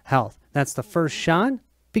 2 health. That's the first shot.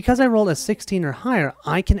 Because I rolled a 16 or higher,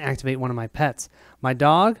 I can activate one of my pets. My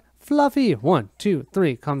dog, Fluffy, 1, 2,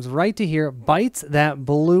 3, comes right to here, bites that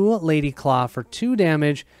blue Lady Claw for 2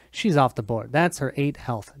 damage. She's off the board. That's her 8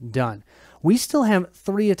 health. Done. We still have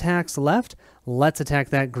 3 attacks left. Let's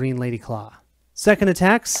attack that green Lady Claw. Second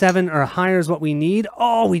attack, 7 or higher is what we need.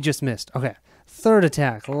 Oh, we just missed. Okay. Third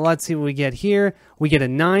attack. Let's see what we get here. We get a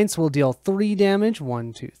 9, so we'll deal 3 damage.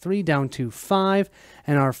 1, 2, 3, down to 5.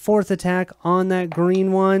 And our fourth attack on that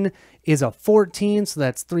green one is a 14, so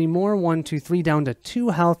that's 3 more. 1, 2, 3, down to 2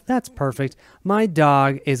 health. That's perfect. My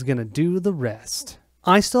dog is going to do the rest.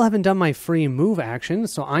 I still haven't done my free move action,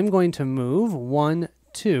 so I'm going to move 1,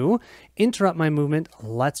 2, interrupt my movement.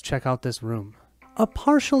 Let's check out this room. A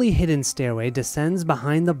partially hidden stairway descends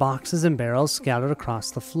behind the boxes and barrels scattered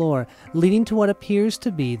across the floor, leading to what appears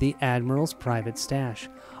to be the Admiral's private stash.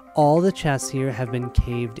 All the chests here have been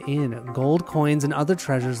caved in. Gold coins and other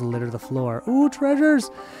treasures litter the floor. Ooh,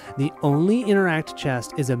 treasures! The only interact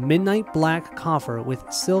chest is a midnight black coffer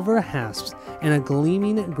with silver hasps and a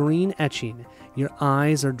gleaming green etching. Your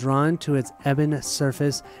eyes are drawn to its ebon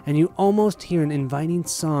surface, and you almost hear an inviting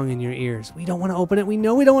song in your ears. We don't want to open it. We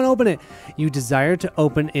know we don't want to open it. Your desire to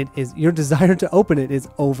open it is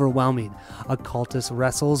overwhelming. A cultist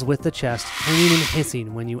wrestles with the chest, turning and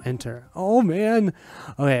hissing when you enter. Oh man.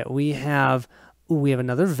 Okay, we have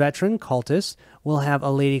another veteran cultist. We'll have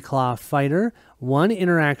a Lady Claw fighter, 1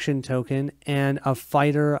 interaction token, and a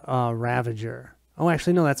fighter ravager. Oh,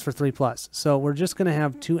 actually, no, that's for 3+. So we're just going to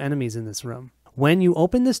have 2 enemies in this room. When you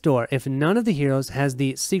open this door, if none of the heroes has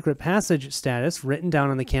the secret passage status written down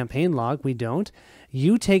on the campaign log, we don't,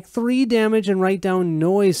 you take 3 damage and write down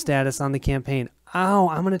noise status on the campaign. Ow,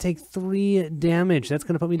 I'm going to take 3 damage. That's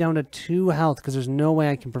going to put me down to 2 health because there's no way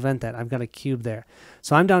I can prevent that. I've got a cube there.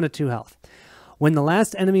 So I'm down to 2 health. When the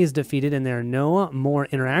last enemy is defeated and there are no more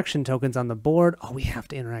interaction tokens on the board, oh, we have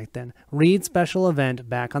to interact then. Read special event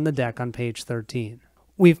back on the deck on page 13.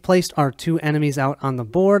 We've placed our 2 enemies out on the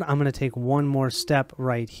board. I'm going to take 1 more step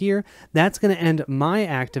right here. That's going to end my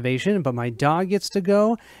activation, but my dog gets to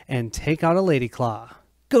go and take out a Lady Claw.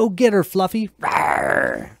 Go get her, Fluffy.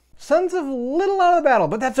 Rawr. Sun's a little out of the battle,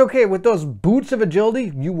 but that's okay. With those boots of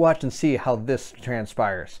agility, you watch and see how this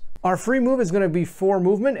transpires. Our free move is going to be 4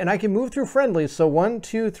 movement, and I can move through friendlies. So 1,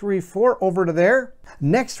 2, 3, 4 over to there.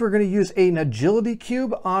 Next, we're going to use an agility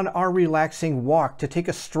cube on our relaxing walk to take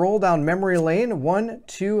a stroll down memory lane. 1,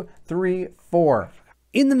 2, 3, 4.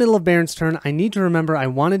 In the middle of Bairnt's turn, I need to remember I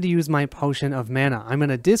wanted to use my potion of mana. I'm going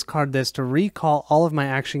to discard this to recall all of my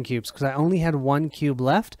action cubes because I only had 1 cube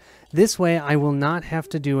left. This way, I will not have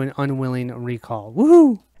to do an unwilling recall.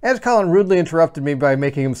 Woohoo! As Colin rudely interrupted me by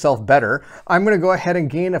making himself better, I'm going to go ahead and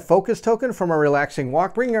gain a focus token from our relaxing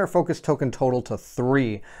walk, bringing our focus token total to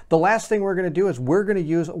 3. The last thing we're going to do is we're going to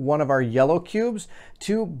use one of our yellow cubes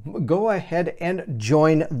to go ahead and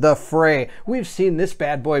join the fray. We've seen this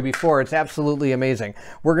bad boy before. It's absolutely amazing.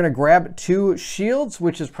 We're going to grab 2 shields,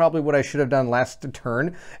 which is probably what I should have done last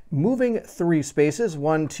turn, moving 3 spaces,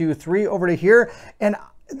 1, 2, 3 over to here, and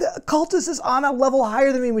the cultist is on a level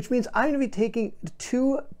higher than me, which means I'm going to be taking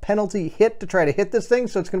 2 penalty hit to try to hit this thing,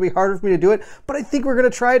 so it's going to be harder for me to do it, but I think we're going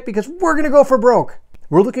to try it because we're going to go for broke.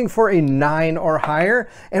 We're looking for a 9 or higher,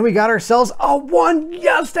 and we got ourselves a 1.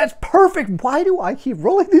 Yes, that's perfect. Why do I keep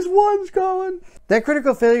rolling these 1s, Colin? That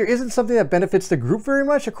critical failure isn't something that benefits the group very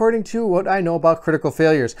much, according to what I know about critical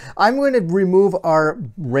failures. I'm going to remove our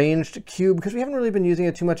ranged cube because we haven't really been using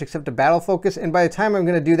it too much except to battle focus, and by the time I'm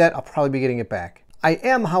going to do that, I'll probably be getting it back. I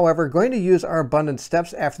am, however, going to use our Abundant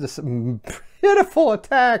Steps after this pitiful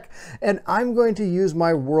attack, and I'm going to use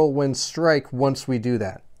my Whirlwind Strike once we do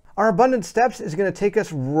that. Our Abundant Steps is going to take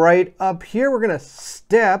us right up here. We're going to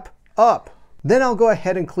step up. Then I'll go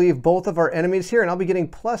ahead and cleave both of our enemies here, and I'll be getting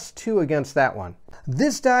 +2 against that one.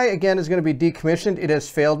 This die, again, is going to be decommissioned. It has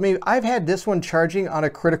failed me. I've had this one charging on a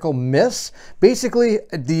critical miss. Basically,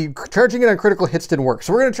 the charging it on critical hits didn't work.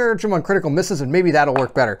 So we're going to charge them on critical misses, and maybe that'll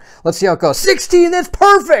work better. Let's see how it goes. 16, that's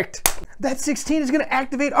perfect! That 16 is going to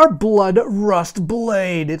activate our Blood Rust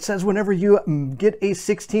Blade. It says whenever you get a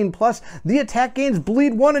 16+, the attack gains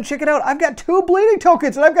bleed 1, and check it out. I've got 2 bleeding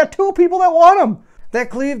tokens, and I've got 2 people that want them. That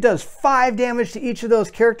cleave does 5 damage to each of those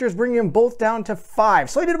characters, bringing them both down to 5.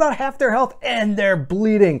 So I did about half their health, and they're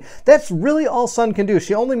bleeding. That's really all Sun can do.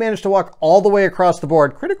 She only managed to walk all the way across the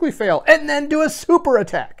board, critically fail, and then do a super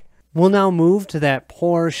attack. We'll now move to that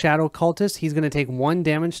poor Shadow Cultist. He's going to take 1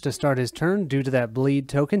 damage to start his turn due to that bleed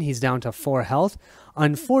token. He's down to 4 health.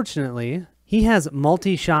 Unfortunately, he has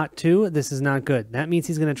multi-shot 2. This is not good. That means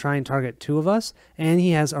he's going to try and target 2 of us, and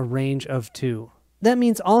he has a range of 2. That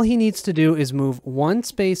means all he needs to do is move 1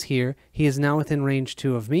 space here. He is now within range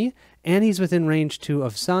 2 of me, and he's within range 2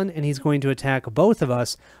 of Sun, and he's going to attack both of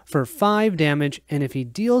us for 5 damage, and if he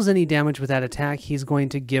deals any damage with that attack, he's going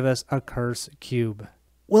to give us a Curse Cube.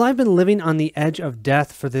 Well, I've been living on the edge of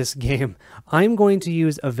death for this game. I'm going to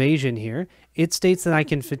use Evasion here. It states that I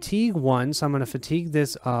can fatigue 1, so I'm going to fatigue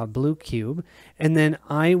this blue cube, and then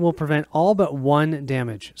I will prevent all but 1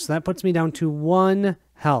 damage. So that puts me down to 1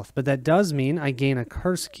 health, but that does mean I gain a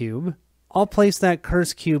Curse Cube. I'll place that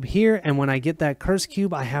Curse Cube here, and when I get that Curse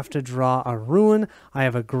Cube, I have to draw a rune. I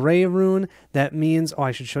have a gray rune. That means,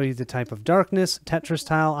 I should show you the type of darkness Tetris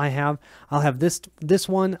tile I have. I'll have this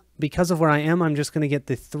one. Because of where I am, I'm just going to get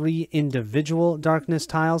the 3 individual darkness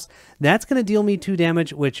tiles. That's going to deal me 2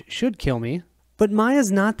 damage, which should kill me. But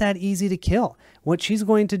Maya's not that easy to kill. What she's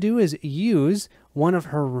going to do is use one of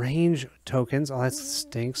her range tokens. Oh, that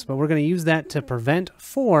stinks. But we're going to use that to prevent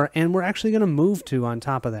 4, and we're actually going to move 2 on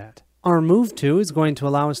top of that. Our move 2 is going to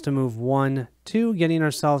allow us to move 1, 2, getting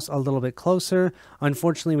ourselves a little bit closer.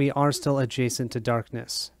 Unfortunately, we are still adjacent to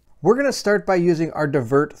darkness. We're going to start by using our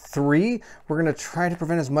Divert 3. We're going to try to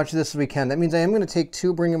prevent as much of this as we can. That means I am going to take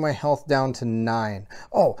 2, bringing my health down to 9.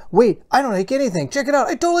 Oh, wait, I don't take anything. Check it out.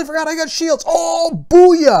 I totally forgot I got shields. Oh,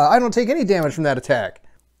 booyah! I don't take any damage from that attack.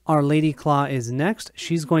 Our Lady Claw is next.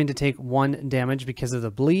 She's going to take 1 damage because of the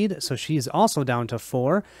bleed, so she is also down to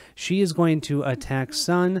 4. She is going to attack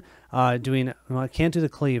Sun, doing, well, can't do the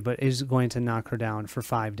cleave, but is going to knock her down for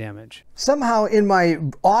 5 damage. Somehow in my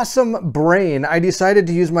awesome brain, I decided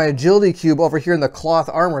to use my Agility Cube over here in the cloth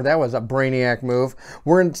armor. That was a brainiac move.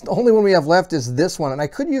 The only one we have left is this one, and I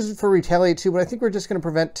could use it for Retaliate too, but I think we're just going to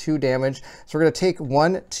prevent 2 damage. So we're going to take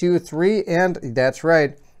 1, 2, 3, and that's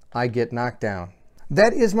right, I get knocked down.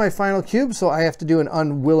 That is my final cube, so I have to do an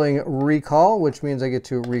unwilling recall, which means I get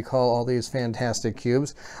to recall all these fantastic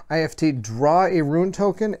cubes. I have to draw a rune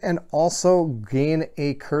token and also gain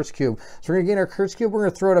a curse cube. So we're going to gain our curse cube. We're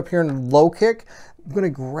going to throw it up here in low kick. I'm going to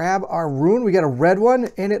grab our rune. We got a red one,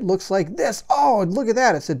 and it looks like this. Oh, look at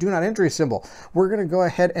that. It's a do not enter symbol. We're going to go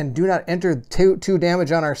ahead and do not enter 2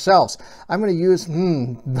 damage on ourselves. I'm going to use,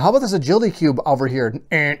 how about this agility cube over here?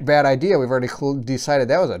 Bad idea. We've already decided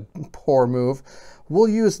that was a poor move. We'll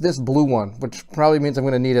use this blue one, which probably means I'm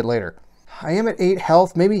going to need it later. I am at 8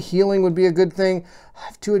 health. Maybe healing would be a good thing. I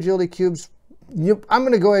have 2 agility cubes. I'm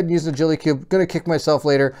going to go ahead and use the agility cube. Going to kick myself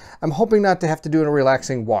later. I'm hoping not to have to do a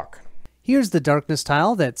relaxing walk. Here's the darkness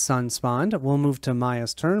tile that Sun spawned. We'll move to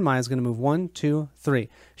Maya's turn. Maya's going to move 1, 2, 3.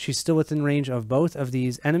 She's still within range of both of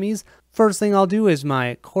these enemies. First thing I'll do is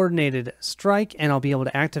my coordinated strike, and I'll be able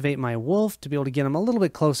to activate my wolf to be able to get him a little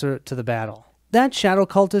bit closer to the battle. That Shadow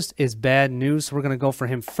Cultist is bad news, so we're going to go for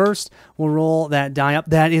him first. We'll roll that die up.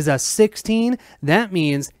 That is a 16. That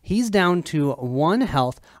means he's down to 1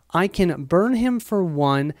 health. I can burn him for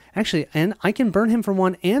 1. Actually, and I can burn him for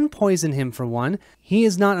 1 and poison him for 1. He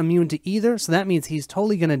is not immune to either, so that means he's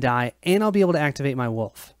totally going to die, and I'll be able to activate my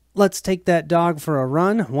wolf. Let's take that dog for a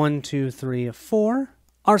run. 1, 2, 3, 4.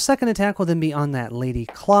 Our second attack will then be on that Lady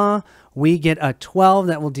Claw. We get a 12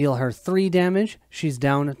 that will deal her 3 damage. She's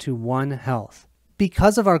down to 1 health.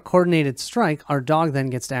 Because of our coordinated strike, our dog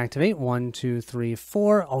then gets to activate. 1, 2, 3,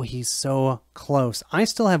 4. Oh, he's so close. I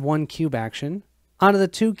still have 1 cube action. Out of the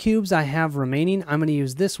 2 cubes I have remaining, I'm going to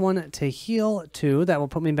use this one to heal 2. That will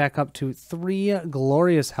put me back up to 3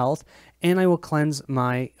 glorious health, and I will cleanse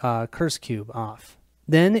my curse cube off.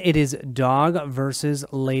 Then it is Dog versus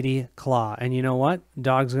Lady Claw. And you know what?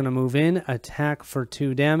 Dog's going to move in, attack for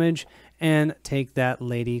 2 damage, and take that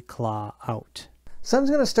Lady Claw out.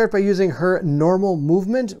 Sun's going to start by using her normal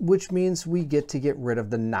movement, which means we get to get rid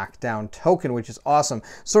of the knockdown token, which is awesome.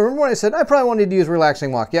 So remember when I said I probably wanted to use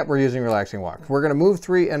Relaxing Walk? Yep, we're using Relaxing Walk. We're going to move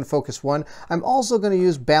 3 and focus 1. I'm also going to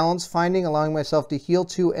use Balance Finding, allowing myself to heal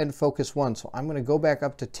 2 and focus 1. So I'm going to go back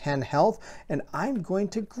up to 10 health, and I'm going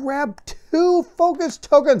to grab 2 focus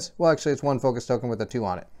tokens. Well, actually, it's 1 focus token with a 2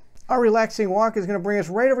 on it. Our Relaxing Walk is going to bring us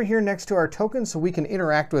right over here next to our token so we can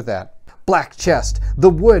interact with that. Black chest. The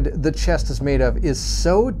wood the chest is made of is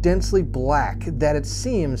so densely black that it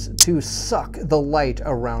seems to suck the light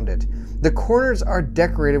around it. The corners are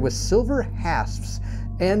decorated with silver hasps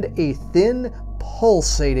and a thin,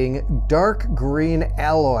 pulsating dark green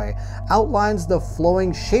alloy outlines the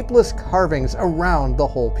flowing shapeless carvings around the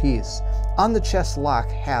whole piece. On the chest lock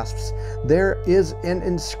hasps, there is an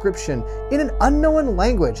inscription in an unknown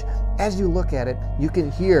language. As you look at it, you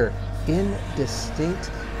can hear indistinct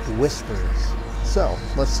whispers. So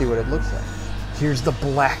let's see what it looks like. Here's the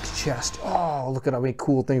black chest. Oh, look at how many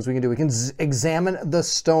cool things we can do. We can examine the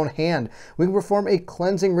stone hand. We can perform a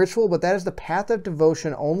cleansing ritual, but that is the path of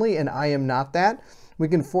devotion only, and I am not that. We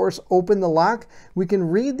can force open the lock. We can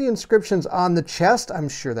read the inscriptions on the chest. I'm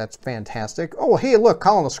sure that's fantastic. Oh, hey, look,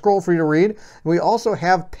 Colin, a scroll for you to read. We also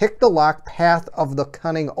have Pick the Lock, Path of the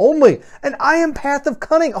Cunning only. And I am Path of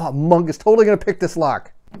Cunning. Oh, Monk is totally going to pick this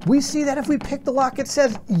lock. We see that if we pick the lock, it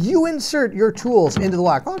says you insert your tools into the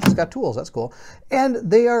lock. Oh, it's just got tools. That's cool. And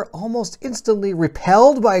they are almost instantly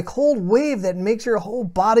repelled by a cold wave that makes your whole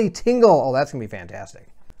body tingle. Oh, that's going to be fantastic.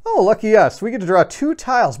 Oh, lucky us. We get to draw 2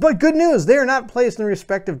 tiles. But good news, they are not placed in the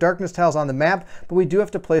respective darkness tiles on the map, but we do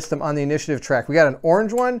have to place them on the initiative track. We got an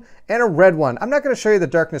orange one and a red one. I'm not going to show you the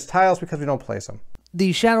darkness tiles because we don't place them.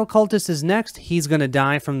 The Shadow Cultist is next. He's going to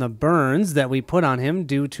die from the burns that we put on him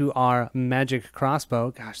due to our magic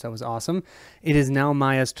crossbow. Gosh, that was awesome. It is now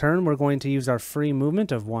Maya's turn. We're going to use our free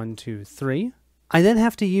movement of 1, 2, 3. I then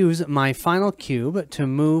have to use my final cube to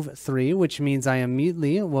move 3, which means I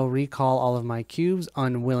immediately will recall all of my cubes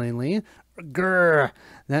unwillingly. Grr.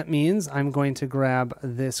 That means I'm going to grab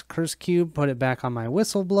this curse cube, put it back on my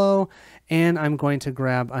whistle blow, and I'm going to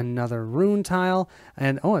grab another rune tile,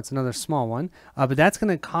 and oh, it's another small one, but that's going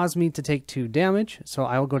to cause me to take 2 damage, so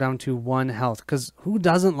I will go down to 1 health, because who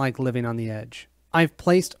doesn't like living on the edge? I've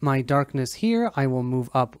placed my darkness here. I will move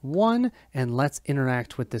up 1, and let's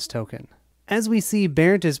interact with this token. As we see,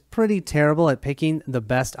 Bairnt is pretty terrible at picking the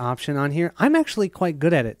best option on here. I'm actually quite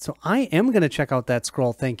good at it, so I am going to check out that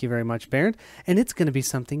scroll. Thank you very much, Bairnt, and it's going to be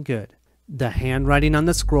something good. The handwriting on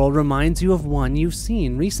the scroll reminds you of one you've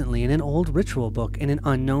seen recently in an old ritual book in an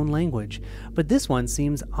unknown language, but this one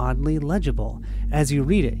seems oddly legible. As you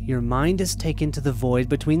read it, your mind is taken to the void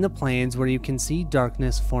between the planes where you can see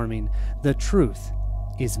darkness forming. The truth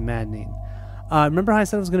is maddening. Remember how I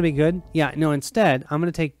said it was going to be good? Yeah, no, instead, I'm going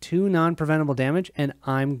to take 2 non-preventable damage, and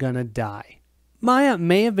I'm going to die. Maya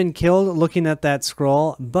may have been killed looking at that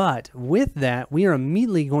scroll, but with that, we are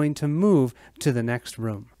immediately going to move to the next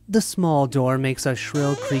room. The small door makes a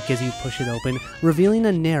shrill creak as you push it open, revealing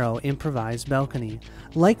a narrow, improvised balcony,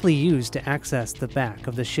 likely used to access the back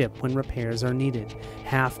of the ship when repairs are needed.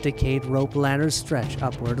 Half-decayed rope ladders stretch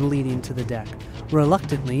upward, leading to the deck.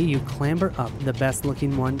 Reluctantly, you clamber up the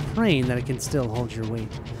best-looking one, praying that it can still hold your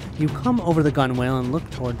weight. You come over the gunwale and look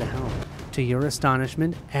toward the helm. To your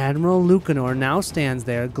astonishment, Admiral Luccanor now stands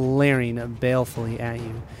there, glaring balefully at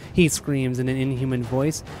you. He screams in an inhuman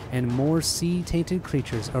voice, and more sea-tainted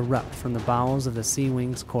creatures erupt from the bowels of the Sea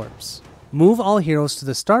Wing's corpse. Move all heroes to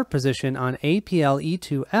the start position on APL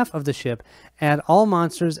E2F of the ship, add all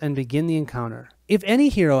monsters, and begin the encounter. If any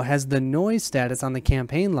hero has the noise status on the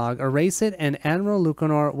campaign log, erase it, and Admiral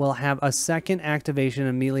Luccanor will have a second activation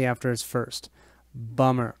immediately after his first.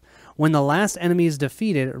 Bummer. When the last enemy is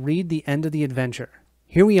defeated, read the end of the adventure.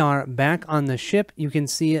 Here we are back on the ship. You can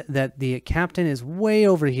see that the captain is way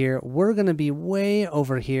over here. We're going to be way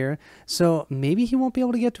over here. So maybe he won't be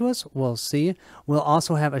able to get to us. We'll see. We'll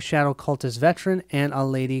also have a Shadow Cultist veteran and a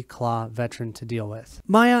Lady Claw veteran to deal with.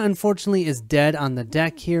 Maya, unfortunately, is dead on the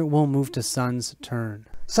deck here. We'll move to Sun's turn.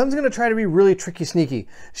 Sun's going to try to be really tricky sneaky.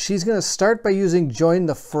 She's going to start by using Join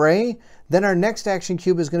the Fray. Then our next action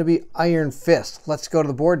cube is going to be Iron Fist. Let's go to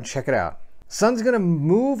the board and check it out. Sun's going to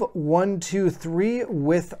move 1, 2, 3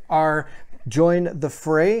 with our Join the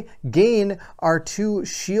Fray, gain our 2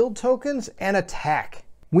 shield tokens, and attack.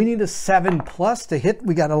 We need a 7+ to hit.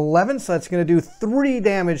 We got 11, so that's going to do 3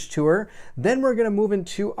 damage to her. Then we're going to move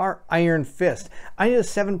into our Iron Fist. I need a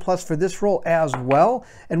 7+ for this roll as well,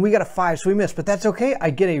 and we got a 5, so we missed, but that's okay. I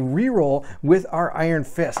get a reroll with our Iron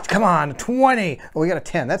Fist. Come on, 20. Oh, we got a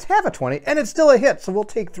 10. That's half a 20, and it's still a hit, so we'll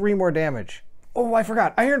take 3 more damage. Oh, I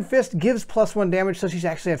forgot. Iron Fist gives +1 damage, so she's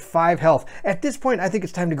actually at 5 health. At this point, I think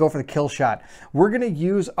it's time to go for the kill shot. We're going to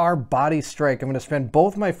use our Body Strike. I'm going to spend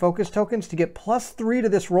both my focus tokens to get +3 to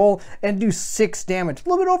this roll and do 6 damage. A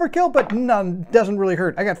little bit overkill, but none, doesn't really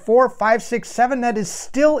hurt. I got 4, 5, 6, 7. That is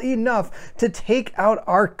still enough to take out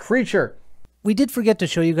our creature. We did forget to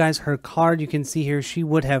show you guys her card. You can see here she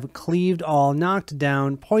would have cleaved all, knocked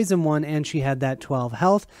down, poison 1, and she had that 12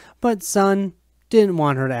 health, but Sun didn't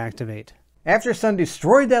want her to activate. After Sun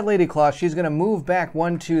destroyed that Lady Claw, she's going to move back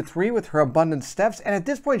 1, 2, 3 with her abundant steps, and at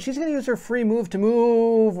this point she's going to use her free move to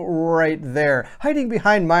move right there, hiding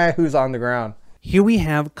behind Maya, who's on the ground. Here we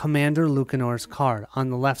have Commander Luccanor's card. On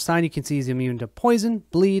the left side you can see he's immune to poison,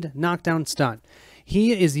 bleed, knockdown, stun.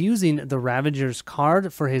 He is using the Ravager's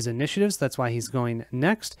card for his initiatives. That's why he's going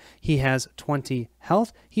next. He has 20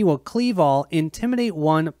 health. He will cleave all, intimidate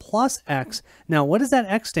 1 plus X. Now, what does that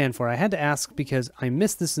X stand for? I had to ask because I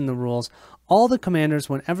missed this in the rules. All the commanders,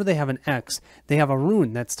 whenever they have an X, they have a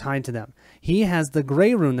rune that's tied to them. He has the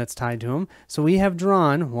gray rune that's tied to him. So we have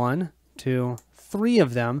drawn 1, 2, 3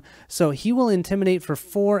 of them, so he will intimidate for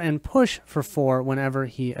 4 and push for 4 whenever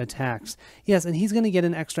he attacks. Yes, and he's going to get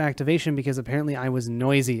an extra activation because apparently I was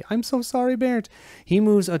noisy. I'm so sorry, Bairnt. He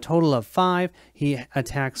moves a total of 5. He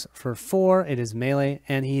attacks for 4. It is melee,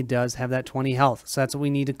 and he does have that 20 health. So that's what we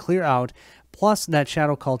need to clear out, plus that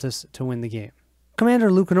Shadow Cultist to win the game. Commander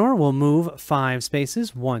Luccanor will move 5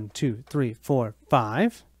 spaces. 1, 2, 3, 4,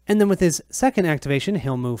 5. And then with his second activation,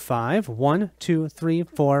 he'll move 5. 1, 2, 3,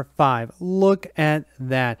 4, 5. Look at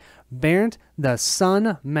that. Bairnt, the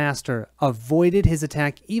Sun Master, avoided his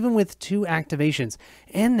attack even with 2 activations.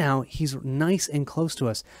 And now he's nice and close to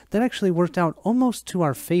us. That actually worked out almost to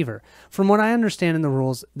our favor. From what I understand in the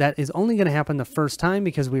rules, that is only going to happen the first time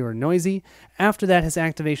because we were noisy. After that, his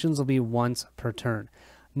activations will be once per turn.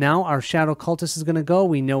 Now our Shadow Cultist is going to go.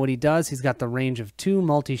 We know what he does. He's got the range of 2,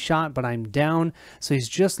 multi-shot, but I'm down. So he's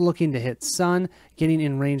just looking to hit Sun, getting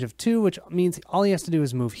in range of 2, which means all he has to do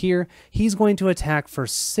is move here. He's going to attack for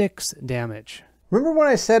 6 damage. Remember when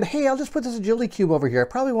I said, hey, I'll just put this agility cube over here.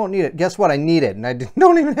 I probably won't need it. Guess what? I need it, and I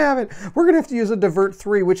don't even have it. We're going to have to use a divert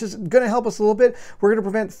 3, which is going to help us a little bit. We're going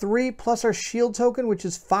to prevent 3 plus our shield token, which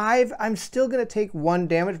is 5. I'm still going to take 1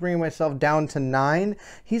 damage, bringing myself down to 9.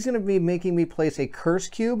 He's going to be making me place a curse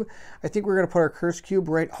cube. I think we're going to put our curse cube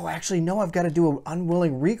right... Oh, actually, no, I've got to do an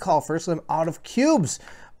unwilling recall first, so I'm out of cubes.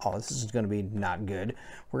 Oh, this is going to be not good.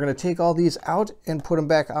 We're going to take all these out and put them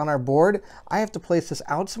back on our board. I have to place this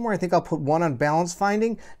out somewhere. I think I'll put 1 on balance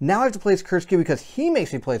finding. Now I have to place curse cube because he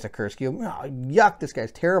makes me place a curse cube. Oh, yuck, this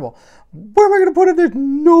guy's terrible. Where am I going to put it? There's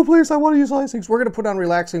no place I want to use all these things. We're going to put on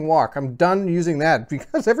relaxing walk. I'm done using that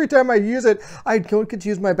because every time I use it, I don't get to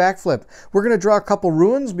use my backflip. We're going to draw a couple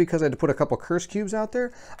runes because I had to put a couple curse cubes out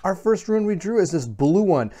there. Our first rune we drew is this blue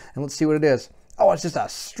one, and let's see what it is. Oh, it's just a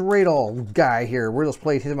straight old guy here. We're just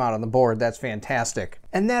place him out on the board. That's fantastic.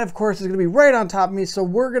 And that, of course, is going to be right on top of me. So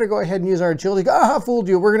we're going to go ahead and use our agility. Ah, fooled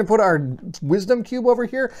you. We're going to put our wisdom cube over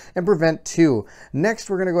here and prevent 2. Next,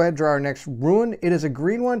 we're going to go ahead and draw our next rune. It is a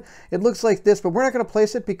green one. It looks like this, but we're not going to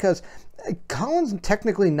place it because Colin's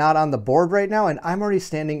technically not on the board right now, and I'm already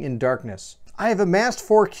standing in darkness. I have amassed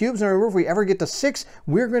 4 cubes, and remember, if we ever get to 6,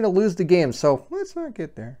 we're going to lose the game. So let's not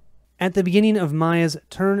get there. At the beginning of Maya's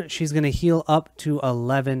turn, she's going to heal up to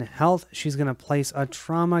 11 health. She's going to place a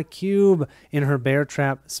trauma cube in her bear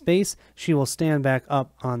trap space. She will stand back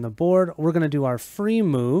up on the board. We're going to do our free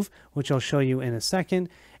move, which I'll show you in a second.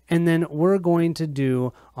 And then we're going to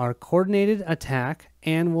do our coordinated attack,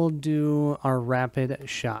 and we'll do our rapid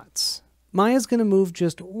shots. Maya's going to move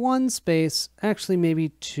just 1 space, actually maybe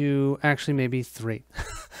 2, actually maybe 3.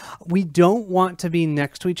 We don't want to be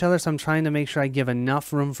next to each other, so I'm trying to make sure I give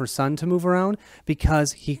enough room for Sun to move around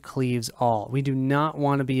because he cleaves all. We do not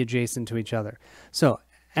want to be adjacent to each other. So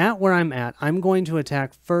at where I'm at, I'm going to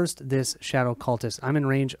attack first this Shadow Cultist. I'm in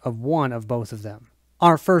range of 1 of both of them.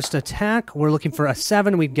 Our first attack, we're looking for a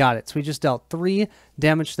 7. We've got it. So we just dealt 3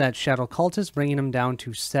 damage to that Shadow Cultist, bringing him down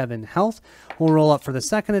to 7 health. We'll roll up for the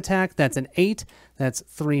second attack. That's an 8. That's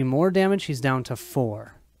 3 more damage. He's down to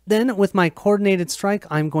 4. Then with my coordinated strike,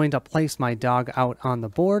 I'm going to place my dog out on the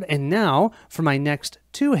board. And now for my next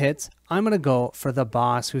 2 hits, I'm going to go for the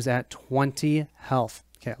boss who's at 20 health.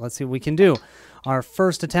 Okay, let's see what we can do. Our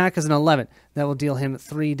first attack is an 11. That will deal him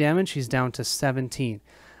 3 damage. He's down to 17.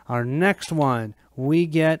 Our next one, we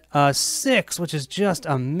get a 6, which is just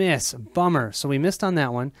a miss. Bummer. So we missed on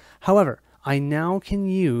that one. However, I now can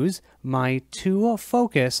use my 2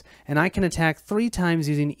 focus, and I can attack 3 times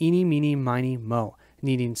using Eeny, Meeny, Miny, Mo,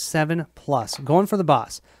 needing 7 plus. Going for the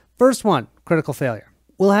boss. First one, critical failure.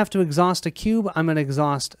 We'll have to exhaust a cube. I'm going to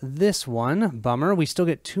exhaust this one. Bummer. We still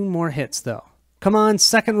get 2 more hits, though. Come on,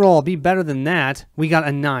 second roll. Be better than that. We got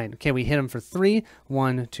a 9. Okay, we hit him for 3.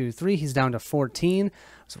 1, 2, 3. He's down to 14. I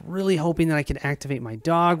was really hoping that I could activate my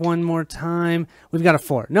dog one more time. We've got a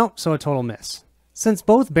 4. Nope, so a total miss. Since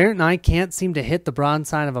both Bairnt and I can't seem to hit the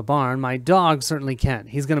broadside of a barn, my dog certainly can.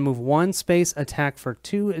 He's going to move 1 space, attack for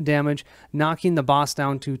 2 damage, knocking the boss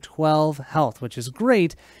down to 12 health, which is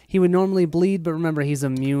great. He would normally bleed, but remember, he's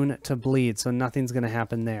immune to bleed, so nothing's going to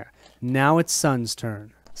happen there. Now it's Sun's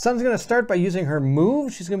turn. Sun's going to start by using her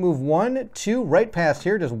move. She's going to move 1, 2, right past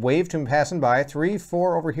here. Just wave to him passing by. 3,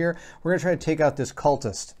 4 over here. We're going to try to take out this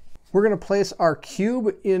cultist. We're going to place our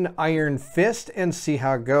cube in Iron Fist and see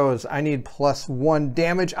how it goes. I need +1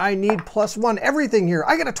 damage. I need +1 everything here.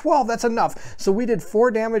 I got a 12. That's enough. So we did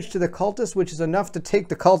 4 damage to the cultist, which is enough to take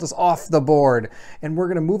the cultist off the board. And we're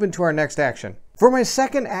going to move into our next action. For my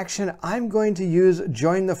second action, I'm going to use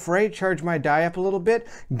Join the Fray, charge my die up a little bit,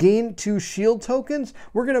 gain 2 shield tokens.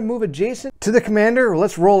 We're going to move adjacent to the commander.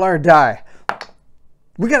 Let's roll our die.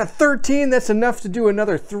 We got a 13. That's enough to do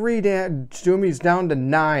another 3 damage to him. He's down to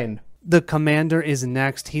 9. The commander is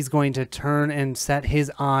next. He's going to turn and set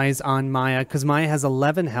his eyes on Maya because Maya has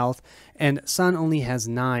 11 health and Sun only has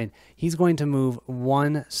 9. He's going to move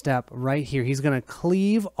 1 step right here. He's going to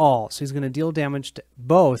cleave all. So he's going to deal damage to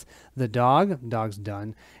both the dog's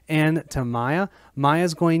done, and to Maya.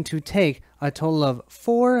 Maya's going to take a total of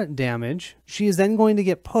 4 damage. She is then going to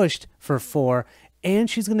get pushed for 4. And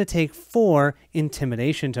she's going to take 4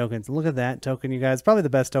 intimidation tokens. Look at that token, you guys. Probably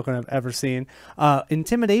the best token I've ever seen.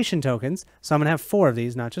 Intimidation tokens. So I'm going to have 4 of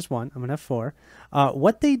these, not just 1. I'm going to have 4.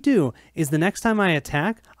 What they do is the next time I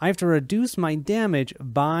attack, I have to reduce my damage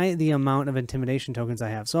by the amount of intimidation tokens I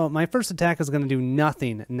have. So my first attack is going to do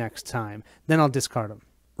nothing next time. Then I'll discard them.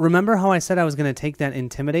 Remember how I said I was going to take that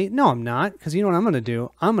intimidate? No, I'm not. Because you know what I'm going to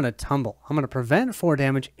do? I'm going to tumble. I'm going to prevent 4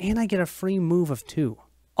 damage, and I get a free move of 2.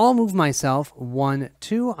 I'll move myself 1,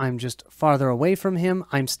 2. I'm just farther away from him.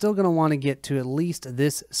 I'm still going to want to get to at least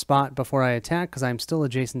this spot before I attack because I'm still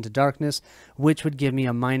adjacent to darkness, which would give me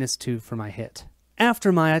a -2 for my hit.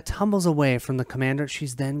 After Maya tumbles away from the commander,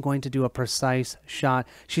 she's then going to do a precise shot.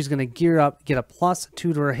 She's going to gear up, get a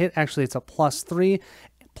 +2 to her hit. Actually, it's a +3,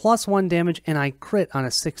 +1 damage, and I crit on a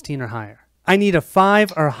 16 or higher. I need a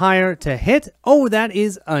 5 or higher to hit. Oh, that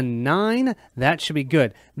is a 9. That should be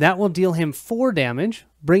good. That will deal him 4 damage,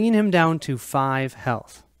 bringing him down to 5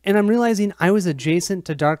 health. And I'm realizing I was adjacent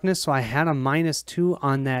to darkness, so I had a -2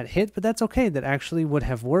 on that hit, but that's okay. That actually would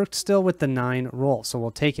have worked still with the 9 roll, so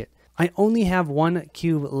we'll take it. I only have 1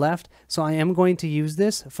 cube left, so I am going to use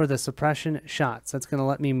this for the suppression shots. That's going to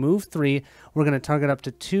let me move 3. We're going to target up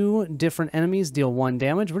to 2 different enemies, deal 1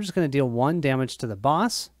 damage. We're just going to deal 1 damage to the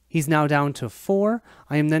boss. He's now down to 4.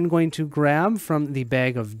 I am then going to grab from the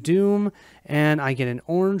Bag of Doom, and I get an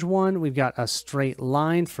orange one. We've got a straight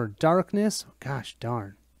line for darkness. Gosh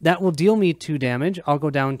darn. That will deal me 2 damage. I'll go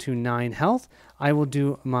down to 9 health. I will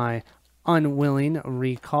do my unwilling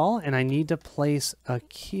recall, and I need to place a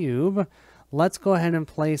cube. Let's go ahead and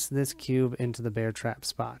place this cube into the bear trap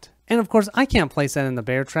spot. And of course, I can't place that in the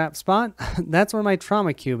bear trap spot. That's where my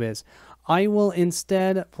trauma cube is. I will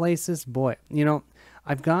instead place this boy. You know,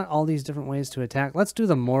 I've got all these different ways to attack. Let's do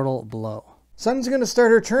the mortal blow. Sun's going to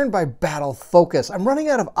start her turn by battle focus. I'm running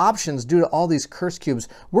out of options due to all these curse cubes.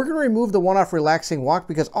 We're going to remove the one off relaxing walk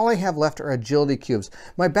because all I have left are agility cubes.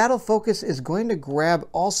 My battle focus is going to grab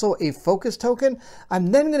also a focus token. I'm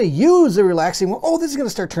then going to use the relaxing walk. Oh, this is going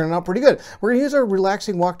to start turning out pretty good. We're going to use our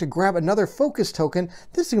relaxing walk to grab another focus token.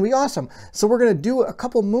 This is going to be awesome. So we're going to do a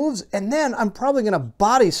couple moves and then I'm probably going to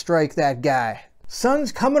body strike that guy.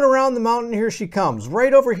 Sun's coming around the mountain. Here she comes,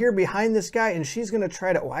 right over here behind this guy, and she's going to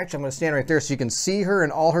try to, oh, actually, I'm going to stand right there so you can see her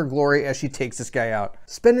in all her glory as she takes this guy out.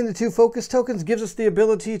 Spending the 2 focus tokens gives us the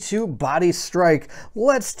ability to body strike.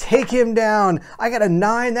 Let's take him down. I got a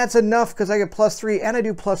 9. That's enough because I get +3, and I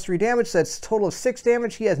do +3 damage. So that's a total of 6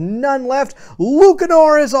 damage. He has none left.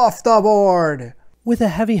 Luccanor is off the board. With a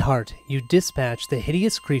heavy heart, you dispatch the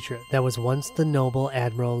hideous creature that was once the noble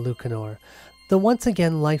Admiral Luccanor. The once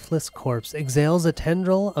again lifeless corpse exhales a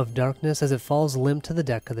tendril of darkness as it falls limp to the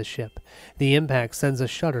deck of the ship. The impact sends a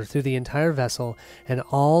shudder through the entire vessel, and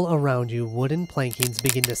all around you wooden plankings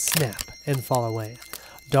begin to snap and fall away.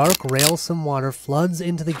 Dark, railsome water floods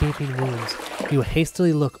into the gaping wounds. You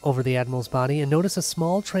hastily look over the Admiral's body and notice a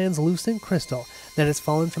small translucent crystal that has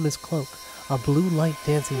fallen from his cloak, a blue light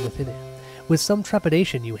dancing within it. With some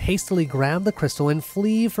trepidation, you hastily grab the crystal and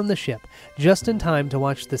flee from the ship, just in time to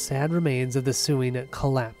watch the sad remains of the Suing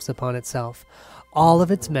collapse upon itself. All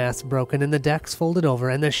of its masts broken and the decks folded over,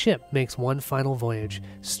 and the ship makes one final voyage,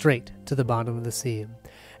 straight to the bottom of the sea.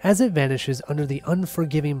 As it vanishes under the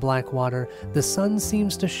unforgiving black water, the sun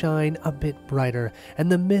seems to shine a bit brighter,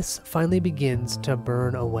 and the mist finally begins to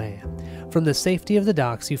burn away. From the safety of the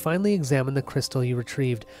docks, you finally examine the crystal you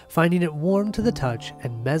retrieved, finding it warm to the touch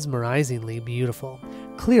and mesmerizingly beautiful.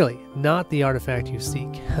 Clearly not the artifact you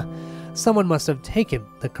seek. Someone must have taken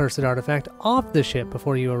the cursed artifact off the ship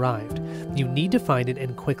before you arrived. You need to find it,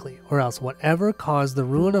 and quickly, or else whatever caused the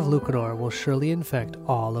ruin of Luccanor will surely infect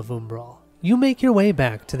all of Umbral. You make your way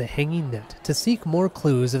back to the Hanging Net to seek more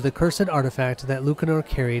clues of the cursed artifact that Luccanor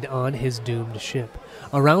carried on his doomed ship.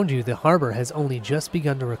 Around you, the harbor has only just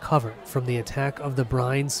begun to recover from the attack of the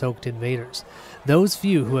brine-soaked invaders. Those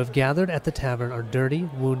few who have gathered at the tavern are dirty,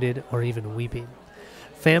 wounded, or even weeping.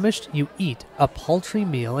 Famished, you eat a paltry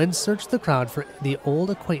meal and search the crowd for the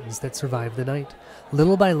old acquaintance that survived the night.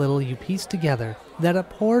 Little by little, you piece together that a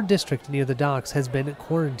poor district near the docks has been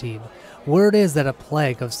quarantined. Word is that a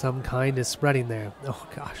plague of some kind is spreading there. Oh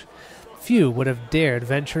gosh. Few would have dared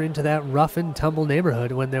venture into that rough and tumble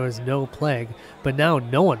neighborhood when there was no plague, but now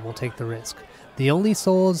no one will take the risk. The only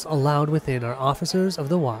souls allowed within are officers of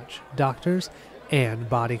the watch, doctors, and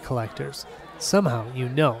body collectors. Somehow you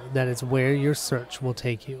know that is where your search will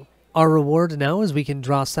take you. Our reward now is we can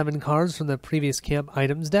draw 7 cards from the previous camp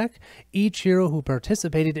items deck. Each hero who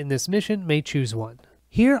participated in this mission may choose one.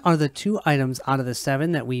 Here are the 2 items out of the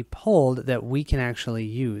 7 that we pulled that we can actually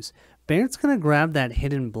use. Bairnt's going to grab that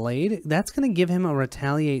hidden blade. That's going to give him a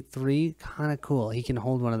retaliate 3. Kind of cool. He can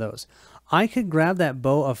hold one of those. I could grab that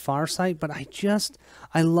bow of Farsight, but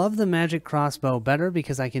I love the magic crossbow better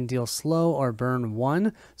because I can deal slow or burn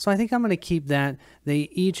 1. So I think I'm going to keep that. They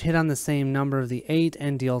each hit on the same number of the 8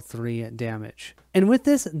 and deal 3 damage. And with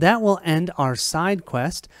this, that will end our side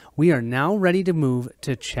quest. We are now ready to move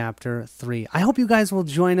to Chapter 3. I hope you guys will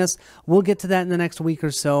join us. We'll get to that in the next week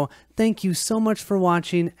or so. Thank you so much for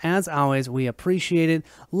watching. As always, we appreciate it.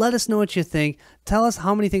 Let us know what you think. Tell us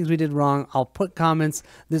how many things we did wrong. I'll put comments.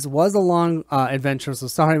 This was a long adventure, so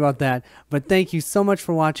sorry about that. But thank you so much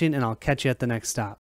for watching, and I'll catch you at the next stop.